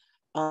attend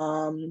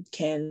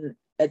can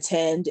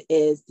attend,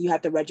 is you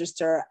have to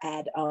register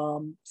at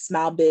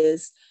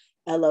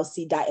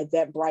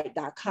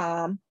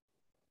smilebizllc.eventbrite.com.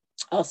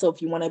 Also,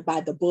 if you want to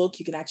buy the book,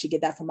 you can actually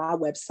get that from our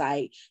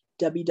website,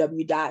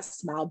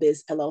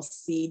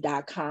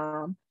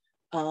 www.smilebizllc.com.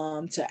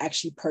 To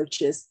actually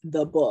purchase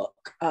the book.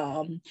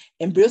 And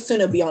real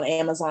soon it'll be on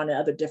Amazon and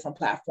other different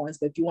platforms.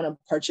 But if you want to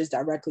purchase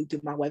directly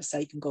through my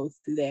website, you can go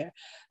through there.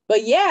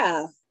 But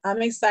yeah,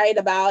 I'm excited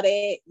about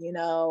it.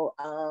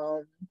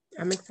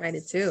 I'm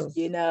excited too.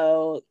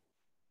 I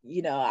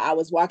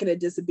was walking in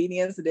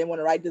disobedience and didn't want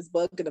to write this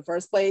book in the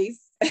first place.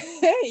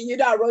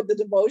 I wrote the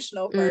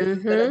devotional first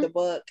instead of the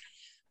book.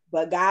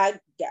 But God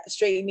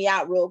straightened me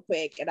out real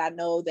quick. And I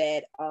know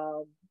that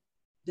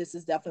this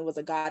definitely was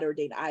a God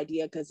ordained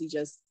idea, because He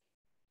just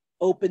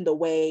opened the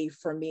way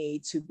for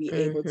me to be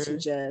able to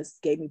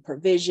just gave me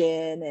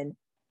provision and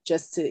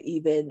just to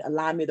even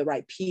allow me the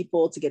right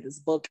people to get this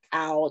book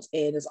out.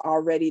 And it's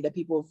already, the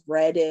people have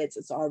read it.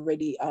 It's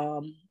already,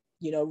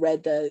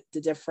 read the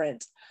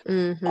different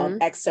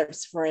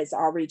excerpts for it. It's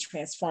already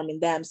transforming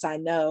them. So I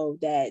know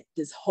that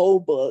this whole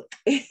book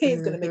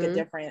is going to make a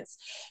difference,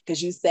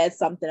 because you said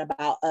something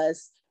about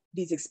us.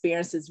 These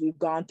experiences we've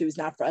gone through is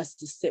not for us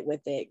to sit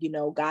with it.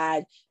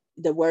 God,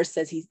 the word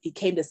says he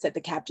came to set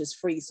the captives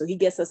free. So He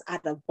gets us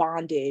out of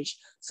bondage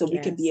so we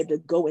can be able to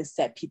go and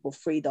set people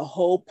free. The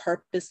whole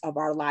purpose of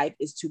our life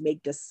is to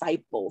make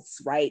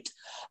disciples, right?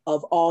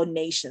 Of all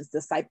nations.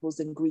 Disciples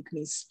in Greek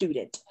means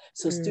student.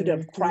 So student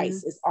of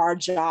Christ is our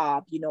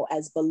job,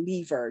 as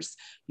believers,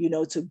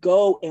 to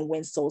go and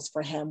win souls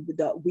for Him.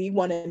 We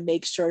want to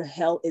make sure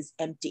hell is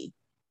empty.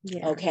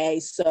 Yeah.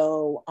 Okay.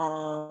 So,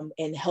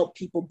 and help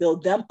people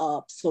build them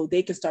up so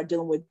they can start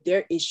dealing with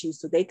their issues,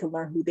 so they can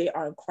learn who they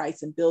are in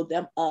Christ and build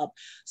them up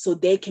so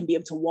they can be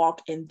able to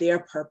walk in their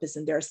purpose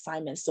and their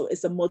assignments. So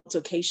it's a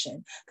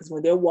multiplication, because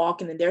when they're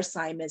walking in their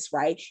assignments,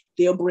 right,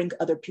 they'll bring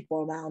other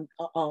people around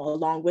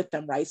along with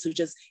them. Right. So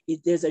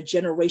there's a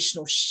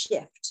generational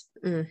shift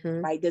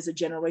right? There's a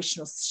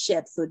generational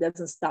shift. So it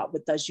doesn't stop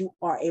with us. You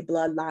are a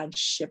bloodline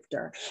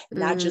shifter,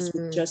 not just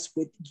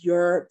with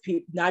your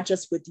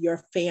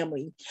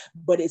family,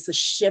 but it's a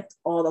shift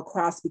all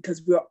across,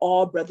 because we're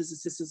all brothers and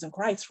sisters in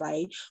Christ,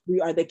 right?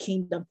 We are the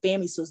kingdom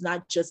family. So it's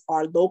not just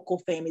our local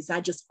family. It's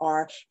not just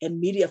our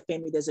immediate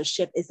family. There's a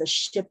shift. It's a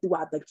shift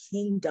throughout the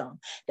kingdom.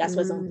 That's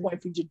why it's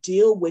important for you to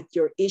deal with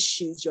your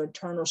issues, your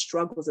internal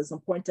struggles. It's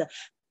important to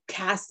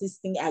cast this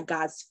thing at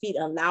God's feet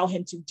and allow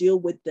him to deal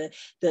with the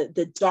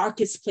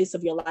darkest place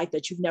of your life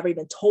that you've never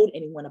even told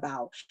anyone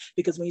about.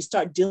 Because when you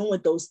start dealing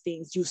with those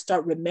things, you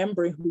start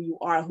remembering who you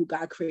are, who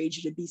God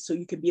created you to be, so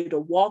you can be able to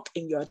walk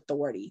in your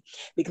authority.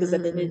 Because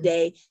at the end of the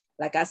day,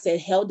 like I said,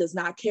 hell does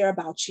not care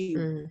about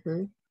you.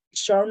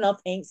 Sure enough,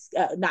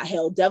 not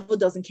hell. Devil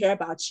doesn't care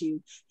about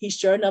you. He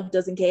sure enough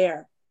doesn't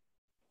care.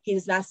 He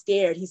is not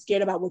scared. He's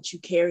scared about what you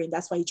carry. And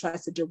that's why he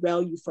tries to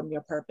derail you from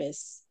your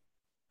purpose.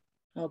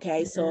 Okay.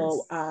 Yes.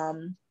 So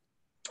I'm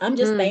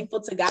just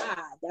thankful to God.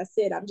 That's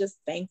it. I'm just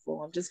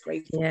thankful. I'm just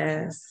grateful.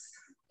 Yes.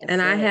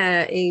 And I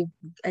had a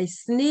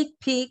sneak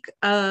peek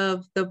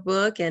of the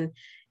book, and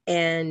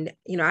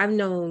I've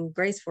known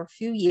Grace for a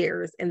few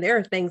years, and there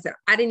are things that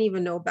I didn't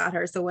even know about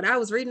her. So when I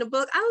was reading the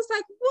book, I was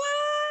like,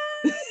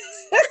 what?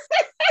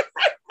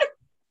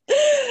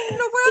 In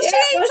the world, she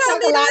ain't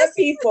shock a lot of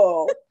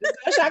people. It's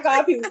gonna shock a lot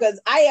of people, because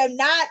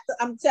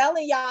I'm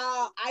telling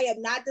y'all, I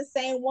am not the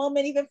same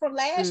woman even from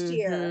last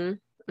year.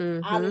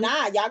 I'm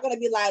not. Y'all gonna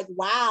be like,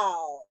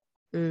 wow,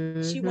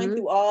 she went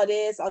through all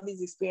these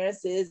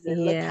experiences,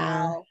 and look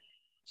how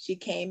she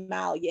came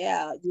out.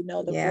 Yeah, the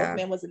fourth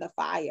man was in the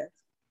fire.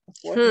 The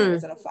fourth man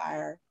was in a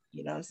fire.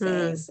 You know what I'm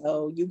saying?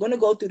 So you're gonna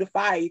go through the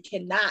fire. You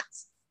cannot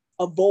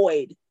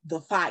avoid the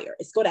fire.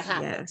 It's gonna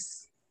happen.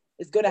 Yes.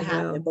 It's going to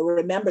happen. But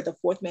remember, the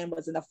fourth man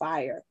was in the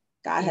fire.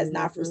 God has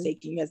not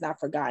forsaken you, has not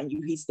forgotten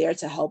you. He's there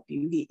to help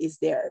you. He is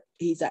there.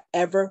 He's an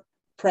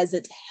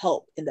ever-present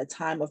help in the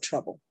time of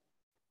trouble.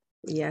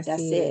 Yes,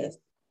 he is.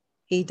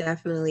 He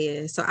definitely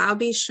is. So I'll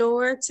be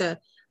sure to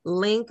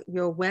link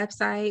your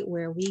website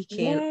where we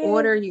can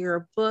order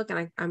your book.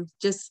 And I'm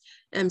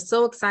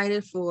so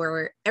excited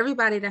for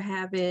everybody to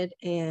have it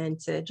and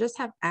to just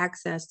have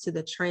access to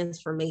the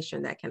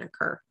transformation that can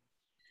occur.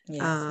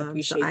 Yes, I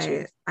appreciate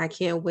you. I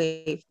can't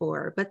wait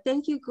for it. But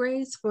thank you,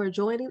 Grace, for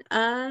joining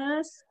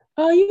us.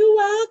 Oh, you're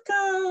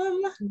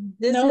welcome.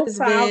 This has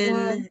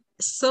been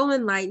so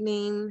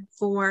enlightening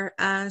for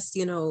us.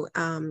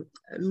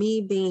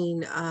 Me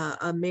being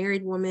a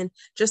married woman,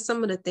 just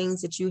some of the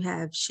things that you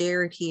have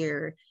shared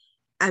here.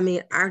 I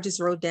mean, I just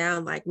wrote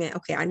down like, man,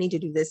 okay, I need to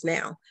do this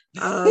now.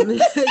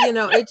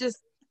 It's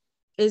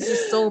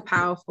just so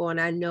powerful.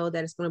 And I know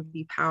that it's going to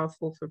be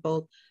powerful for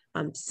both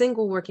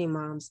single working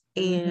moms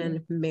and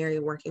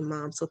married working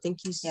moms. So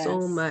thank you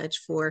so much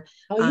for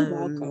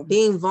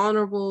being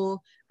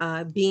vulnerable,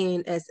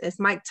 being, as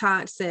Mike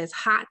Todd says,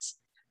 hot,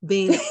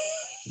 being,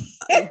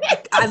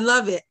 I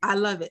love it.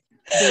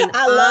 Being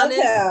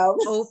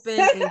honest, open,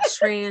 and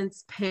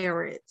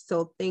transparent.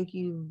 So thank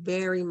you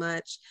very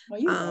much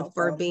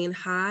for being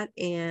hot.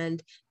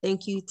 And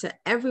thank you to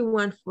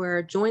everyone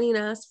for joining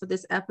us for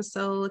this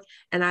episode.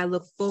 And I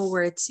look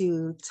forward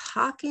to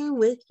talking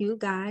with you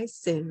guys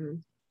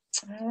soon.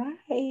 All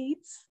right.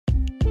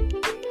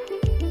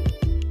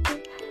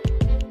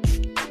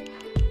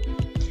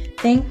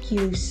 Thank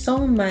you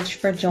so much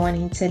for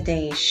joining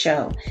today's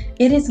show.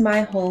 It is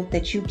my hope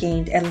that you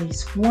gained at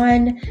least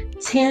one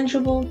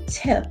tangible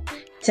tip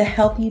to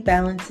help you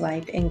balance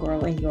life and grow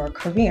in your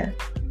career.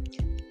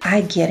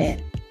 I get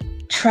it.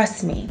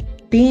 Trust me,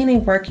 being a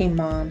working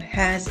mom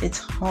has its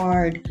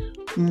hard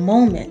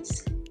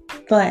moments,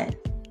 but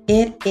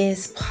it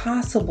is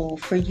possible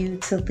for you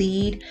to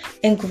lead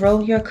and grow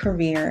your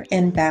career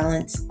and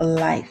balance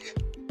life.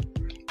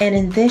 And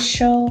in this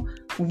show,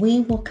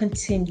 we will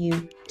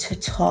continue to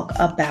talk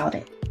about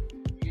it.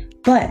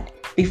 But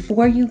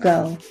before you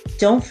go,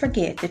 don't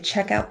forget to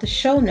check out the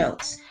show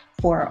notes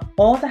for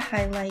all the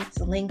highlights,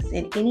 links,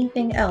 and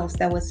anything else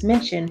that was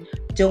mentioned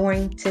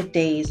during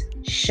today's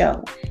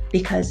show,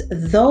 because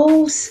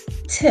those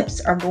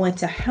tips are going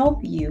to help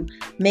you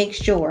make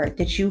sure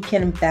that you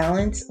can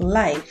balance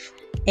life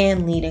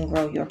and lead and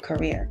grow your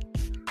career.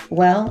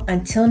 Well,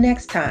 until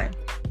next time,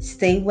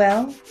 stay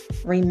well,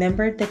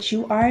 remember that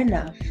you are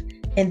enough,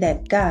 and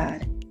that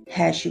God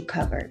has you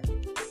covered.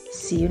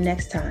 See you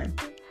next time.